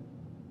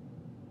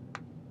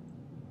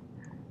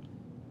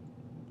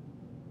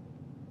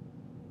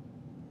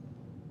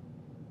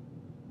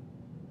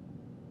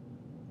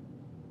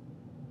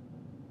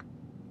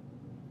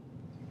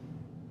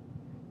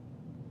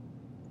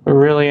 We're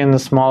really in the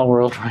small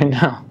world right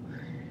now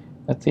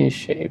with these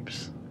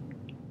shapes.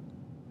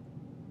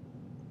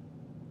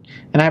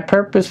 And I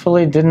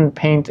purposefully didn't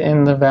paint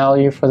in the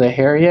value for the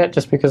hair yet,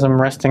 just because I'm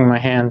resting my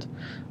hand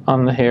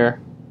on the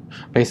hair,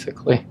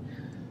 basically.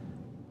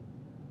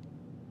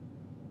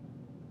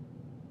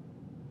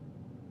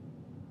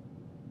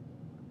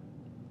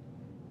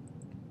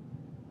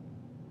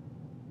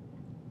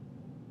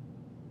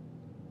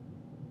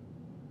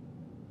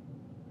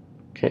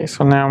 Okay,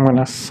 so now I'm going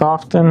to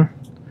soften.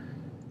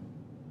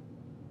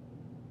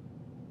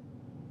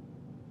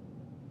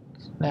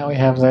 Now we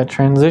have that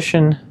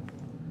transition.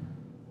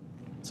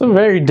 It's a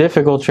very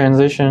difficult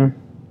transition.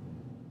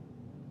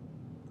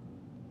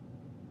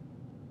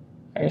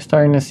 You're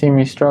starting to see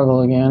me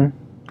struggle again.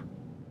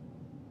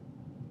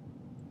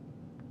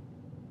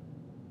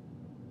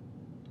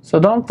 So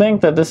don't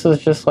think that this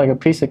is just like a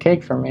piece of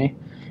cake for me.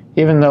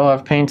 Even though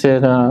I've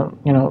painted,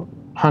 you know,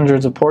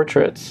 hundreds of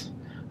portraits,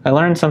 I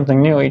learned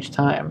something new each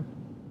time.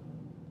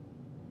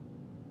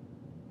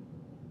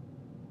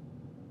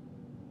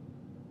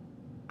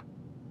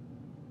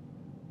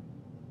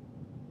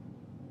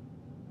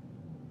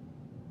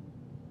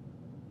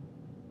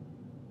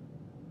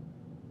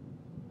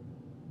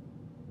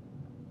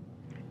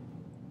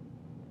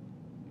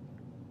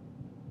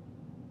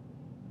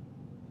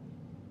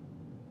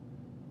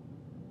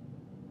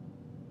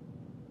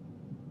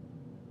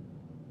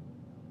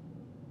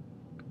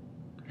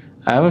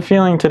 I have a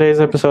feeling today's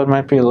episode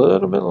might be a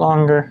little bit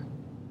longer.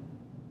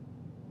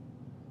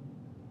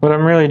 But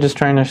I'm really just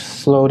trying to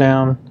slow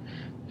down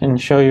and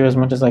show you as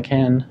much as I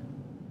can.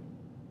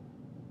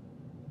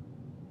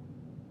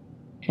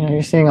 You know,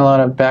 you're seeing a lot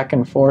of back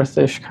and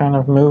forth-ish kind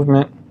of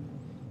movement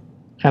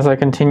as I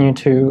continue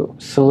to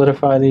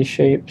solidify these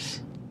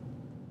shapes.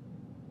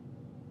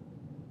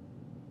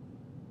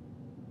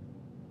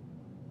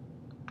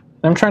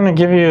 I'm trying to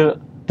give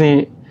you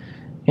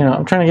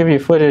I'm trying to give you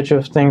footage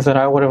of things that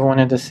I would have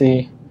wanted to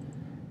see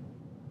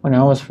when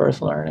I was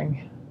first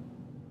learning.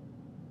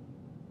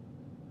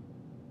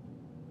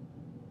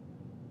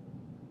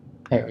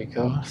 There we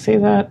go. See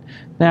that?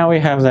 Now we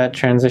have that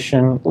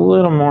transition a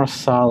little more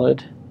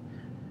solid.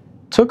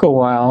 Took a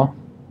while,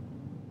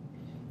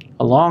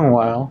 a long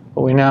while,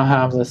 but we now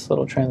have this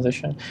little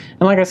transition.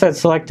 And like I said,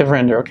 selective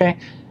render, okay?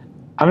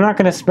 I'm not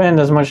going to spend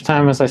as much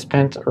time as I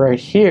spent right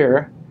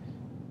here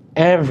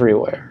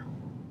everywhere.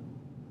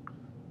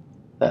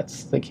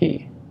 That's the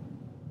key.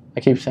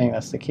 I keep saying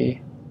that's the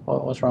key.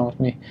 What's wrong with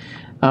me?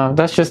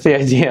 That's just the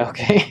idea,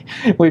 okay?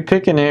 We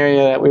pick an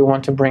area that we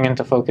want to bring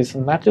into focus,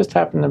 and that just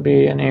happened to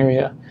be an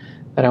area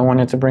that I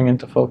wanted to bring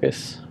into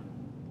focus.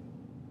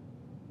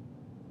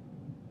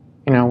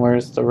 You know,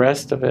 whereas the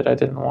rest of it I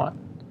didn't want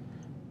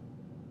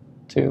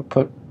to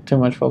put too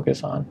much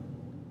focus on.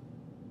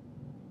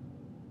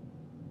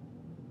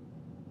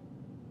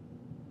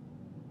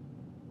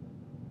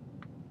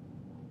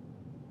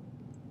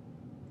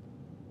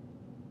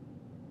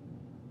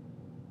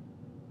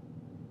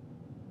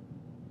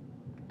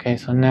 Okay,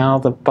 so now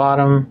the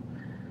bottom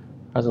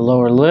or the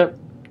lower lip.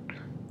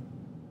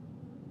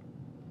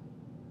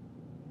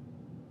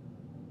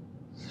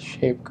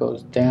 Shape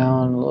goes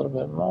down a little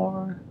bit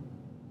more.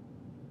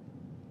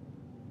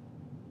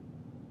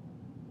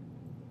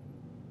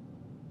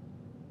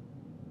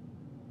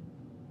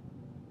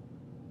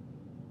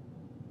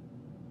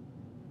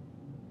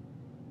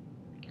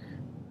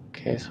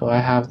 Okay, so I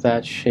have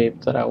that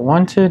shape that I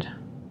wanted.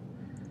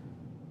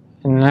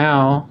 And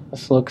now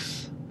this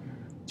looks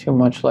too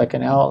much like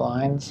an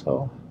outline,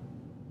 so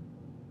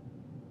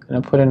I'm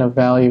going to put in a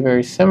value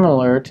very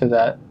similar to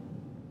that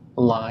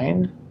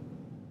line.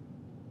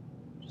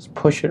 Just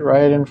push it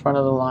right in front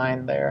of the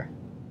line there.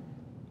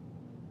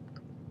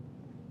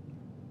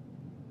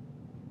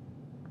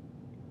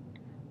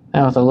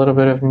 Now with a little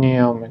bit of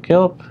Neo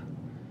McGilp,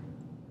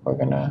 we're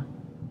going to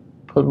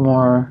put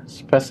more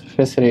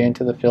specificity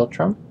into the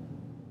philtrum.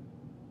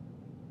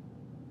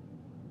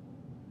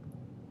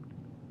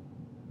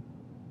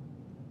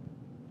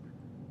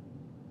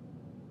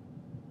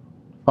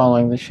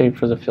 Following the shape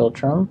for the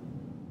philtrum.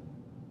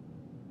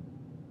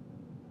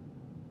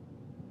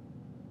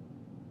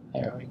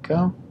 There we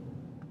go.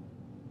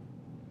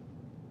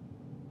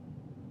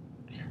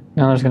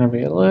 Now there's going to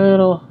be a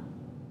little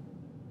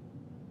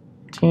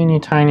teeny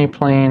tiny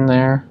plane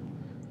there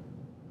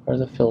for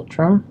the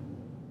philtrum,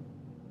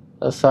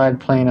 the side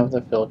plane of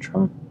the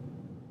philtrum.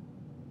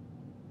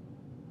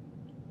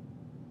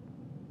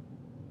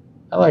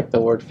 I like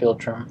the word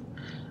philtrum.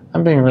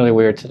 I'm being really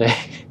weird today.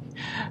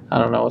 I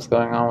don't know what's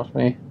going on with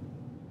me.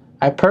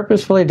 I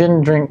purposefully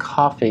didn't drink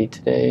coffee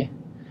today,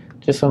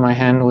 just so my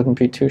hand wouldn't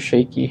be too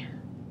shaky.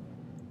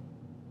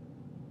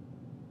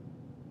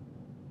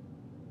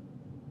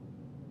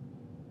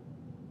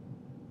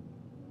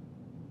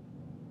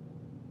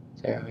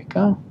 There we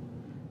go.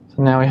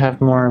 So now we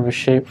have more of a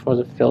shape for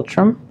the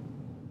philtrum.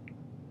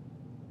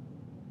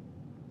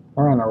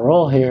 We're on a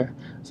roll here.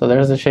 So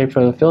there's the shape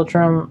for the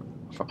philtrum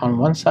on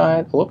one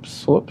side.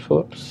 Whoops, whoops,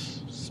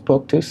 whoops.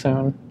 Spoke too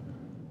soon.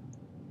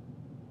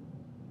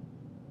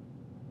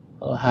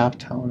 A little half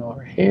tone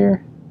over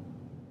here.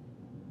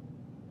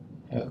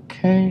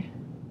 Okay.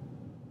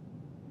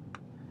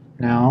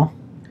 Now,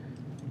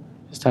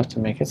 just have to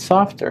make it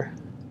softer.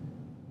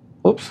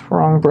 Oops,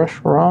 wrong brush,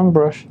 wrong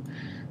brush.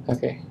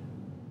 Okay.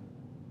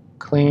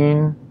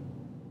 Clean,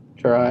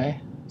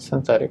 dry,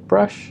 synthetic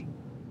brush.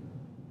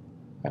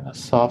 I'm gonna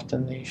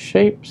soften these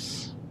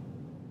shapes.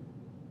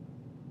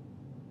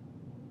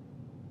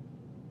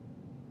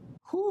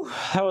 Whew,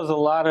 that was a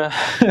lot of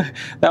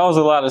that was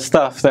a lot of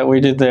stuff that we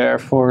did there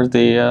for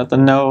the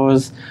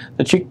nose,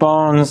 the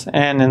cheekbones,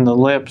 and in the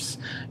lips.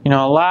 You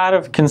know, a lot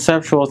of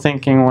conceptual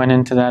thinking went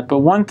into that. But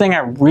one thing I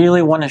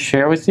really want to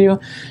share with you,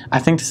 I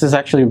think this is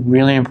actually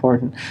really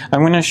important.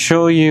 I'm going to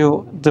show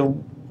you the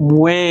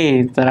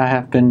way that I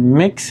have been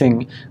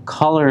mixing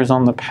colors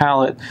on the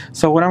palette.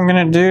 So what I'm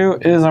going to do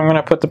is I'm going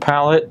to put the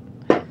palette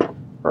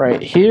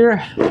right here.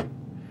 I'm going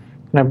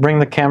to bring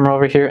the camera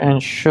over here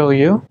and show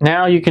you.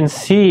 Now you can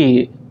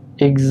see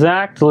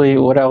exactly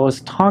what I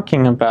was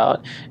talking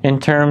about in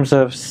terms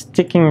of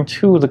sticking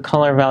to the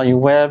color value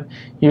web,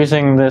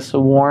 using this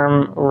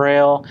warm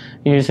rail,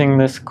 using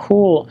this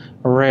cool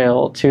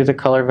rail to the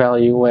color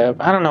value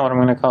web. I don't know what I'm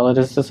going to call it.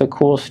 Is this a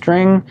cool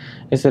string?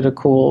 Is it a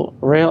cool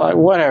rail?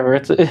 Whatever.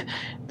 It's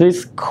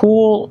this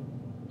cool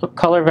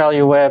color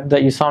value web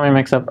that you saw me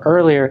mix up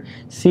earlier.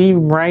 See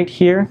right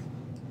here?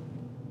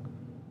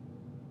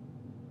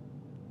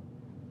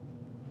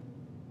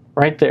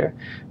 Right there.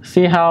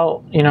 See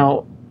how, you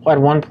know, at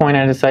one point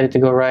I decided to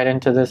go right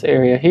into this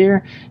area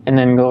here and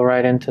then go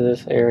right into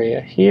this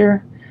area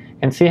here.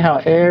 And see how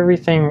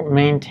everything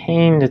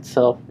maintained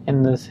itself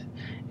in this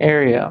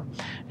area.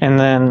 And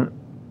then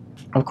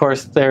of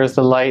course there's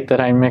the light that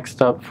I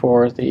mixed up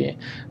for the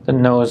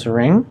nose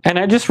ring. And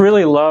I just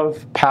really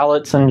love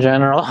palettes in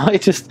general.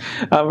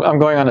 I'm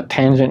going on a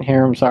tangent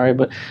here, I'm sorry,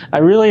 but I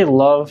really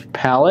love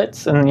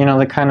palettes and, you know,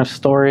 the kind of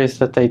stories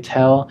that they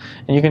tell.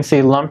 And you can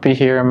see Lumpy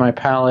here, my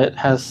palette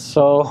has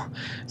so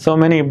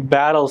many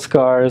battle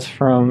scars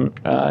from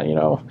you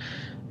know,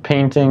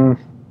 painting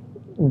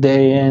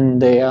day in,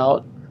 day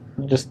out.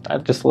 I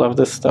just love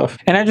this stuff.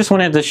 And I just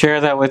wanted to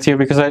share that with you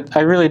because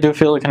I really do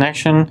feel a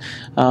connection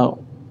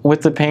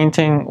with the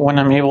painting when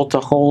I'm able to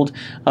hold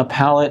a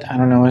palette. I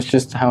don't know, it's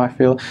just how I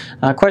feel.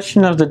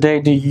 Question of the day: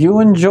 do you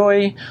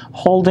enjoy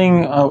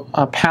holding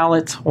a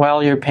palette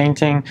while you're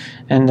painting?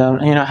 And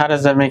you know, how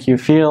does that make you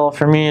feel?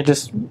 For me, it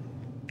just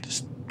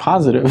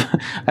positive.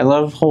 I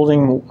love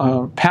holding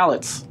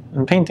palettes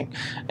and painting.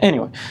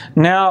 Anyway,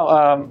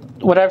 now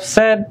what I've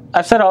said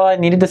all I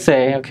needed to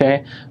say,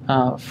 okay,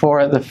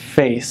 for the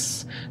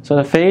face. So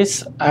the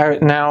face I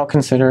now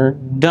consider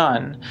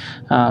done.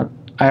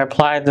 I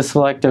applied the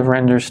selective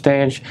render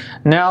stage.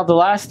 Now the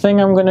last thing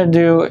I'm going to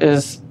do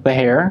is the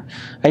hair.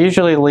 I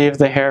usually leave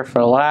the hair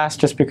for last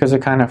just because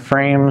it kind of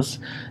frames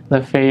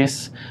the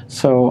face.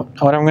 So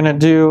what I'm going to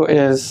do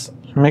is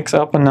mix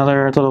up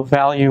another little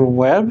value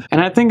web.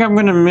 And I think I'm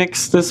going to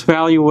mix this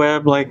value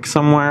web like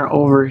somewhere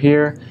over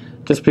here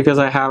just because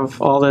I have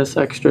all this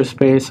extra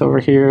space over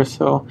here.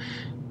 So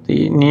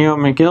the Neo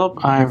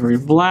McGillip Ivory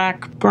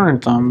Black,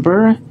 Burnt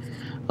Umber,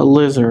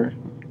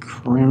 Alizarin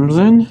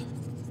Crimson.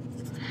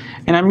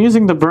 And I'm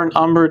using the burnt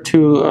umber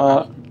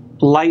to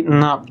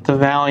lighten up the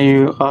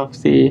value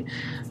of the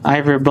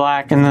ivory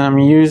black, and then I'm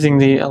using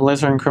the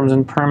alizarin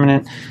crimson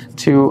permanent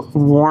to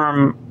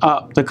warm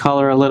up the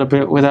color a little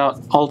bit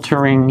without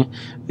altering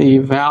the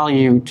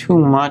value too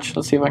much.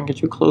 Let's see if I can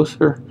get you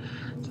closer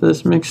to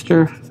this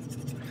mixture.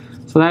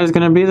 So that is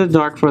going to be the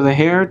dark for the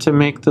hair. To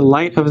make the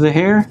light of the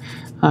hair,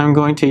 I'm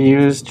going to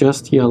use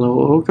just yellow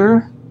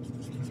ochre.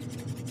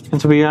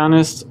 And to be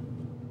honest,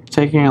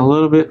 taking a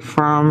little bit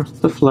from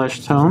the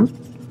flesh tone.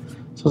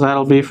 So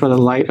that'll be for the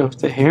light of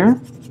the hair.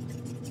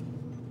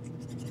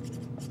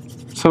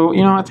 So,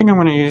 you know, I think I'm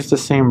going to use the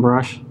same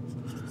brush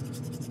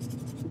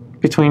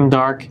between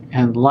dark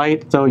and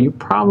light, though you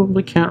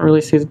probably can't really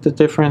see the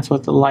difference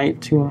with the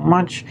light too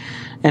much.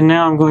 And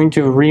now I'm going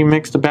to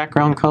remix the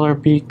background color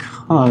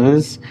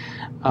because,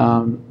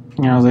 you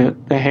know,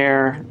 the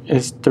hair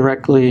is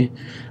directly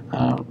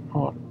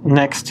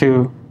next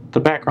to the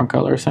background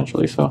color,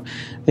 essentially. So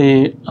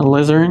the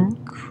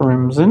alizarin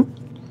crimson,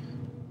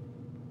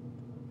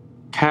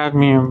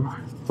 cadmium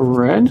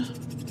red.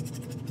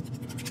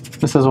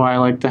 This is why I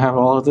like to have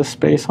all of this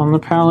space on the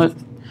palette.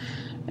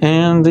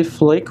 And the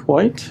flake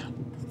white.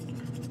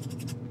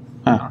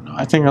 I don't know,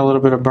 I think a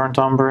little bit of burnt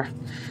umber,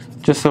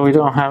 just so we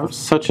don't have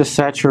such a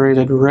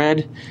saturated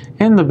red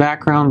in the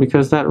background,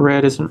 because that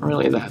red isn't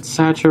really that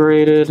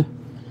saturated.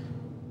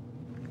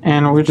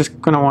 And we're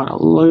just going to want a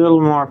little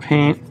more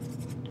paint.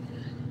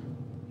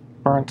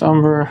 Burnt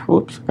umber,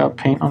 whoops, got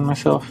paint on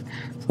myself.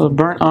 So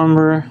burnt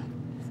umber,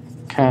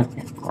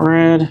 cadmium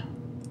red,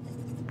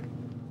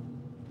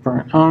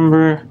 burnt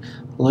umber,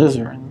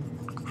 alizarin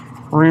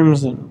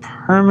crimson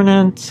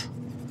permanent,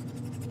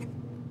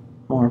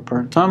 more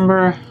burnt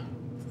umber.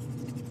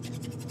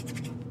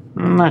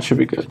 And that should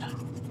be good.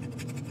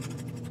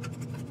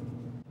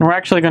 We're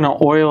actually going to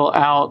oil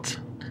out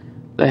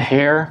the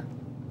hair,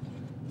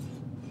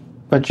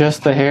 but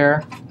just the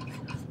hair.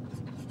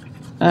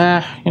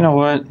 You know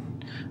what?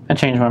 I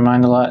changed my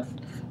mind a lot,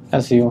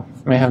 as you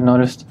may have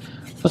noticed.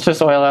 Let's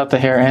just oil out the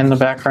hair and the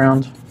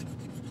background.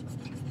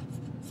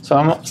 So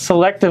I'm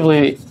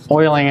selectively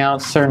oiling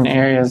out certain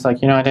areas,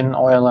 like, you know, I didn't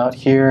oil out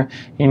here.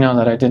 You know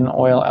that I didn't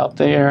oil out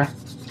there.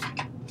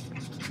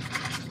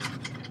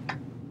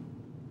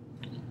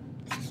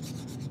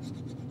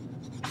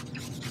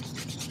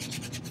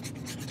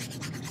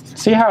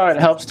 See how it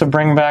helps to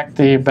bring back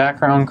the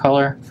background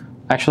color?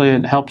 Actually,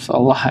 it helps a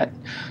lot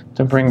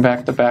to bring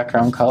back the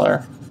background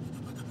color.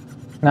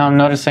 Now I'm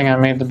noticing I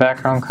made the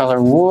background color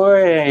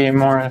way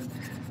more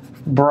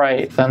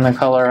bright than the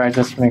color I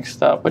just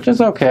mixed up, which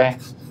is okay.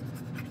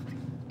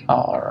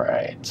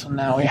 Alright, so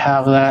now we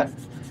have that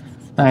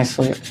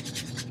nicely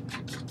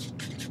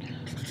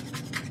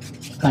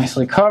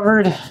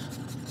covered.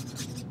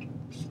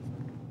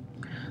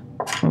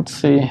 Let's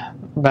see,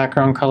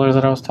 background color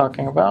that I was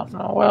talking about.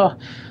 Oh, well,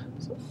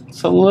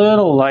 it's a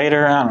little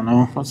lighter. I don't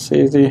know. Let's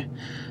see, the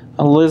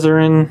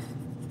alizarin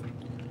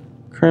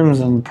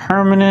crimson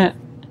permanent.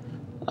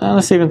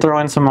 Let's even throw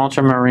in some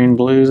ultramarine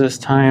blues this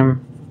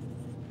time.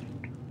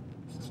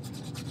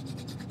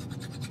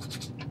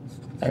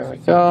 There we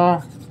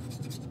go.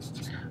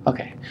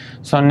 Okay,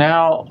 so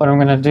now what I'm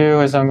going to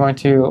do is I'm going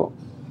to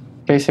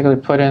basically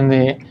put in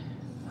the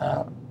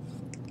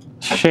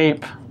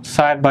shape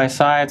side by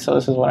side. So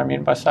this is what I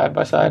mean by side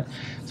by side.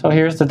 So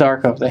here's the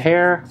dark of the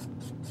hair.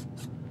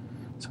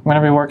 So I'm going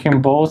to be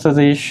working both of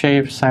these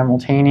shapes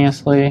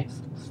simultaneously.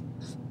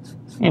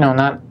 you know,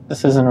 not,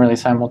 this isn't really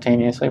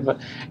simultaneously, but,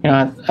 you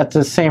know, at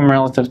the same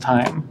relative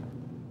time.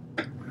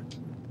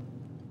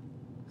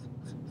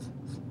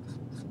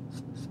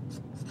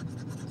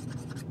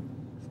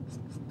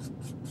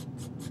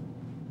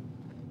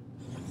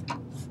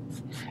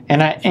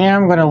 And I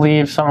am going to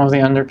leave some of the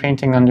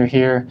underpainting under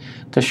here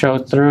to show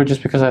through,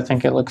 just because I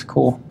think it looks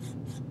cool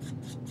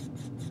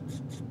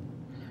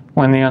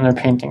when the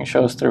underpainting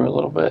shows through a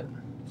little bit.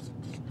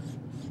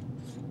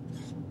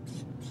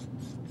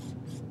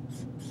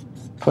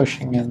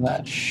 Pushing in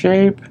that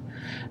shape.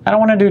 I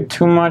don't want to do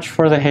too much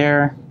for the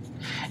hair.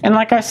 And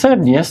like I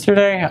said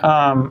yesterday,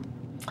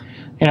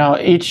 you know,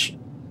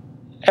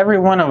 every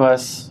one of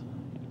us,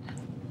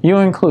 you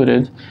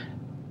included,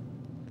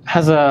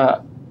 has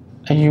a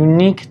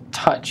unique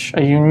touch,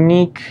 a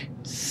unique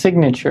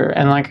signature.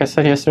 And like I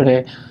said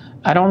yesterday,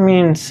 I don't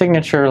mean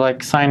signature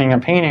like signing a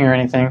painting or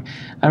anything.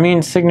 I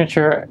mean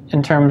signature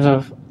in terms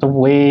of the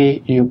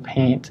way you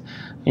paint.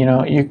 You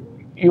know,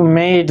 you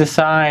may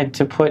decide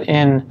to put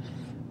in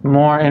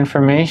more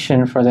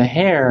information for the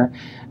hair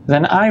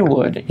than I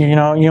would. You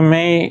know, you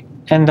may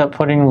end up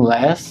putting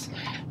less,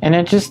 and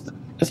it's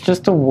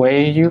just the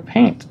way you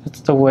paint.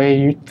 It's the way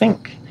you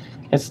think.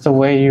 It's the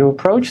way you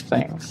approach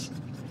things.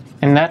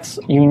 And that's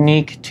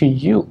unique to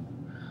you.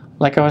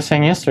 Like I was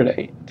saying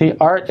yesterday, the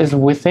art is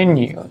within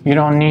you. You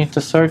don't need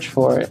to search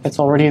for it. It's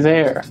already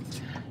there.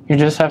 You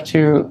just have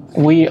to,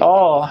 we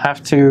all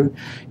have to,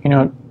 you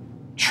know,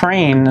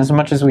 train as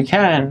much as we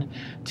can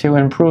to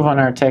improve on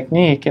our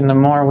technique. And the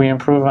more we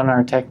improve on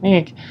our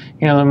technique,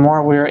 you know, the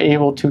more we're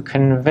able to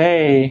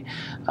convey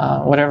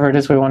whatever it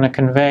is we want to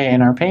convey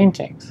in our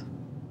paintings.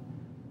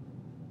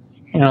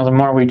 You know, the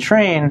more we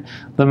train,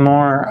 the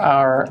more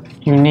our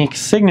unique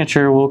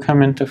signature will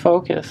come into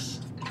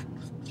focus.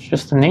 It's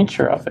just the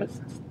nature of it.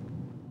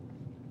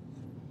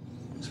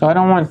 So I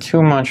don't want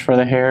too much for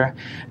the hair.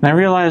 And I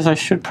realize I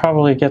should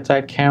probably get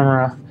that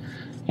camera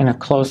in a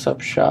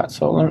close-up shot.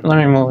 So let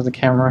me move the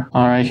camera.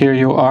 All right, here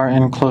you are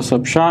in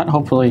close-up shot.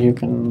 Hopefully you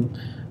can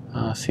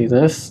see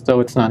this,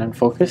 though it's not in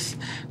focus.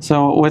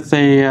 So with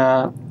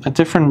a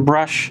different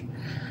brush,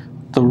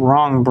 the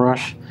wrong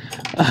brush,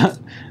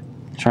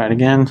 try it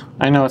again.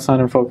 I know it's not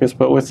in focus,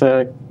 but with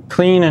a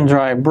clean and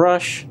dry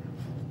brush,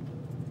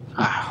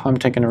 I'm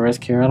taking a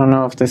risk here. I don't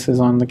know if this is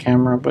on the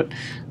camera, but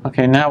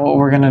okay, now what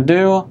we're gonna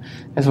do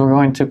is we're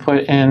going to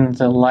put in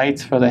the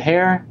lights for the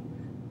hair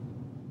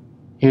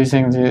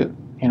using the,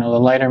 you know, the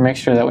lighter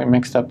mixture that we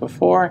mixed up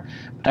before.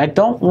 But I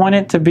don't want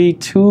it to be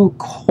too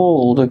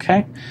cold,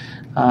 okay?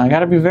 I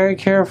gotta be very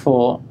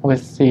careful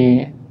with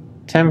the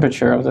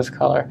temperature of this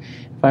color.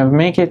 If I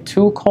make it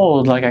too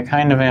cold, like I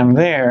kind of am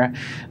there,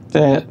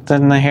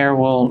 then the hair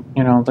will,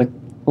 you know, the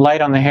light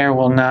on the hair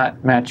will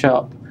not match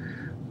up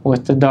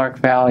with the dark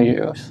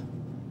values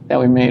that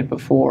we made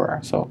before.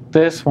 So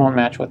this won't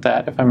match with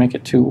that if I make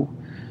it too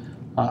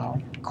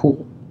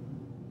cool.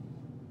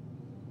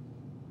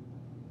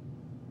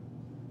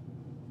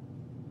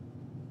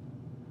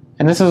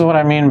 And this is what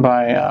I mean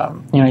by,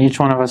 you know, each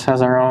one of us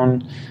has our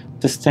own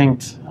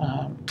distinct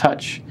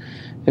touch,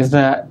 is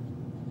that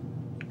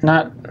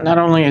not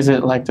only is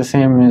it like the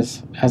same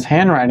as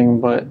handwriting,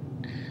 but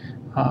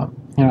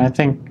you know, I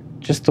think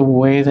just the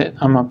way that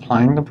I'm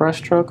applying the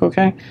brushstroke,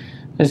 okay,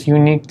 is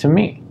unique to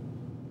me.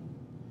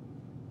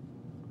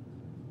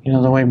 You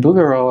know, the way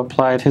Bouguereau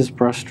applied his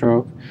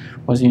brushstroke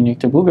was unique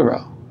to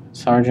Bouguereau.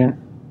 Sargent,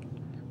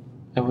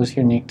 it was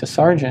unique to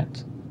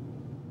Sargent.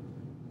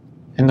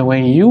 And the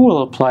way you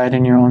will apply it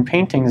in your own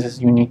paintings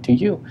is unique to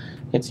you.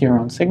 It's your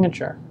own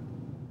signature.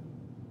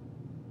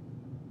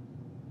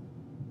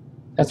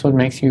 That's what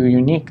makes you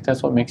unique.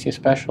 That's what makes you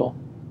special.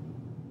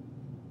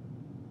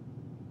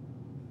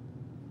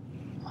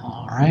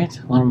 All right,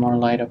 a little more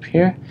light up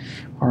here.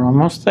 We're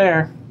almost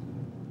there.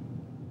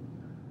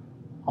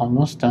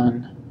 Almost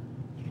done.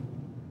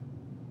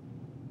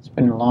 It's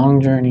been a long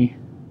journey.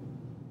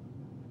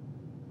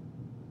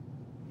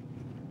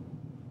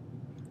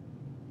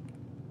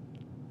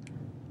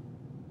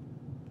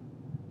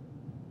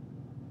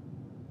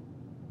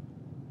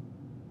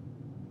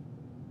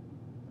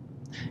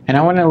 And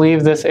I want to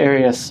leave this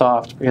area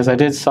soft because I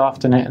did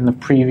soften it in the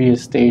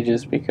previous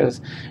stages,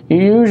 because you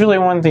usually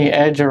want the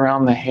edge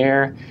around the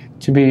hair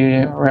to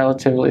be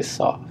relatively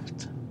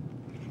soft.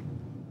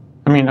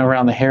 I mean,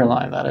 around the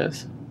hairline, that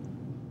is.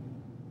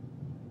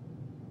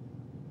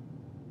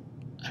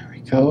 There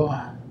we go.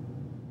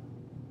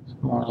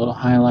 Some more little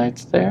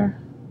highlights there.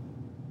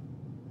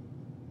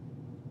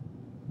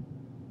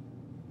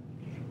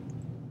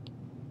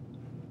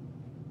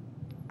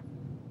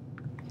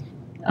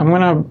 I'm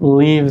going to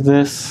leave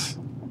this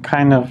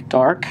kind of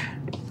dark.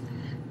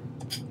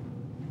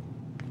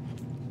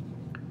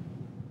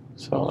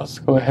 So let's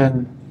go ahead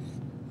and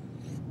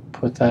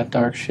put that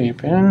dark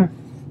shape in.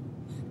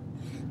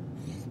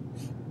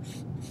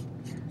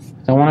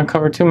 I don't want to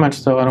cover too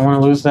much though. I don't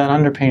want to lose that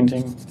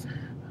underpainting.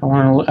 I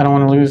don't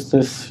want to lose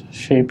this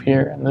shape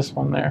here and this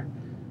one there.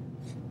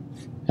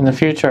 In the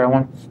future,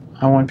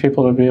 I want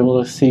people to be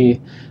able to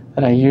see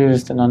that I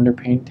used an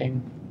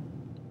underpainting.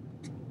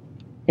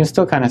 You can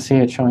still kind of see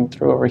it showing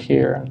through over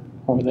here and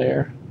or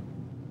there.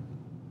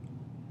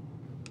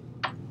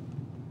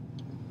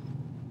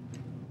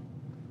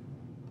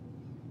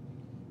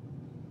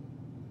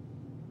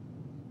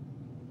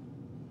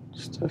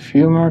 Just a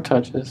few more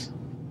touches.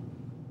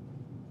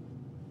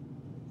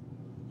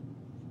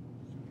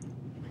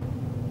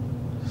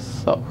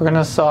 So we're going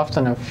to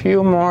soften a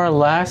few more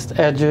last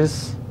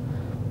edges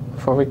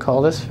before we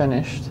call this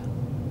finished.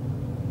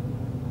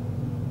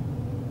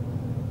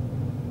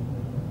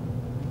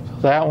 So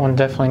that one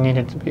definitely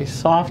needed to be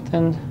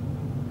softened.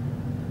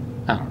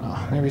 I don't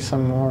know, maybe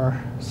some more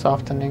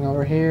softening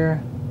over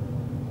here.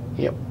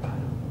 Yep.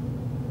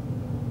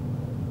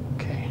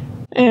 Okay.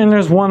 And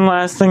there's one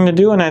last thing to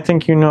do, and I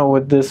think you know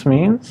what this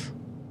means.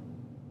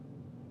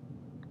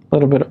 A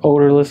little bit of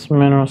odorless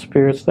mineral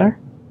spirits there.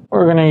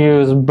 We're going to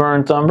use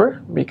burnt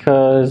umber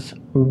because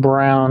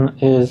brown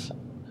is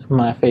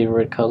my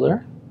favorite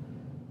color.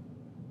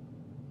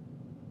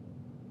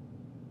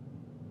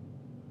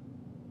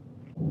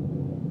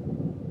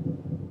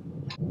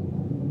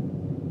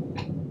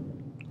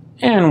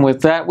 And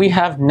with that, we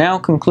have now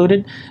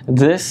concluded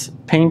this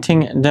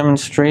painting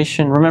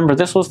demonstration. Remember,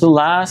 this was the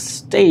last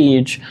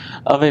stage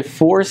of a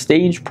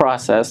 4-stage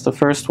process. The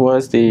first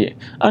was the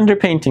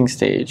underpainting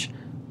stage,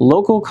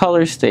 local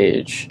color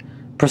stage,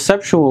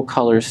 perceptual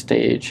color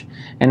stage,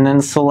 and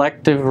then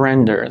selective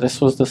render. This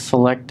was the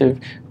selective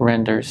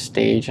render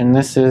stage, and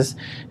this is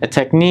a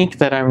technique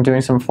that I'm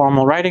doing some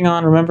formal writing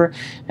on, remember,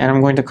 and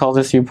I'm going to call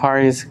this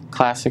Yupari's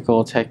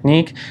classical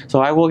technique. So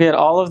I will get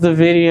all of the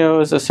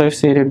videos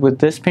associated with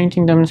this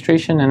painting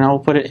demonstration, and I'll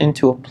put it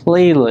into a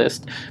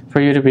playlist for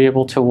you to be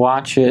able to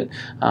watch it,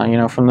 you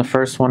know, from the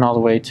first one all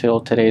the way till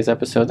today's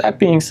episode. That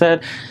being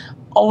said,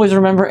 always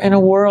remember, in a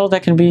world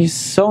that can be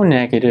so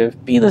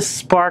negative, be the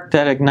spark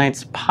that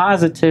ignites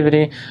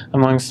positivity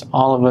amongst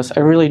all of us. I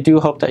really do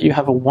hope that you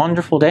have a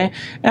wonderful day,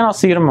 and I'll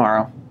see you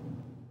tomorrow.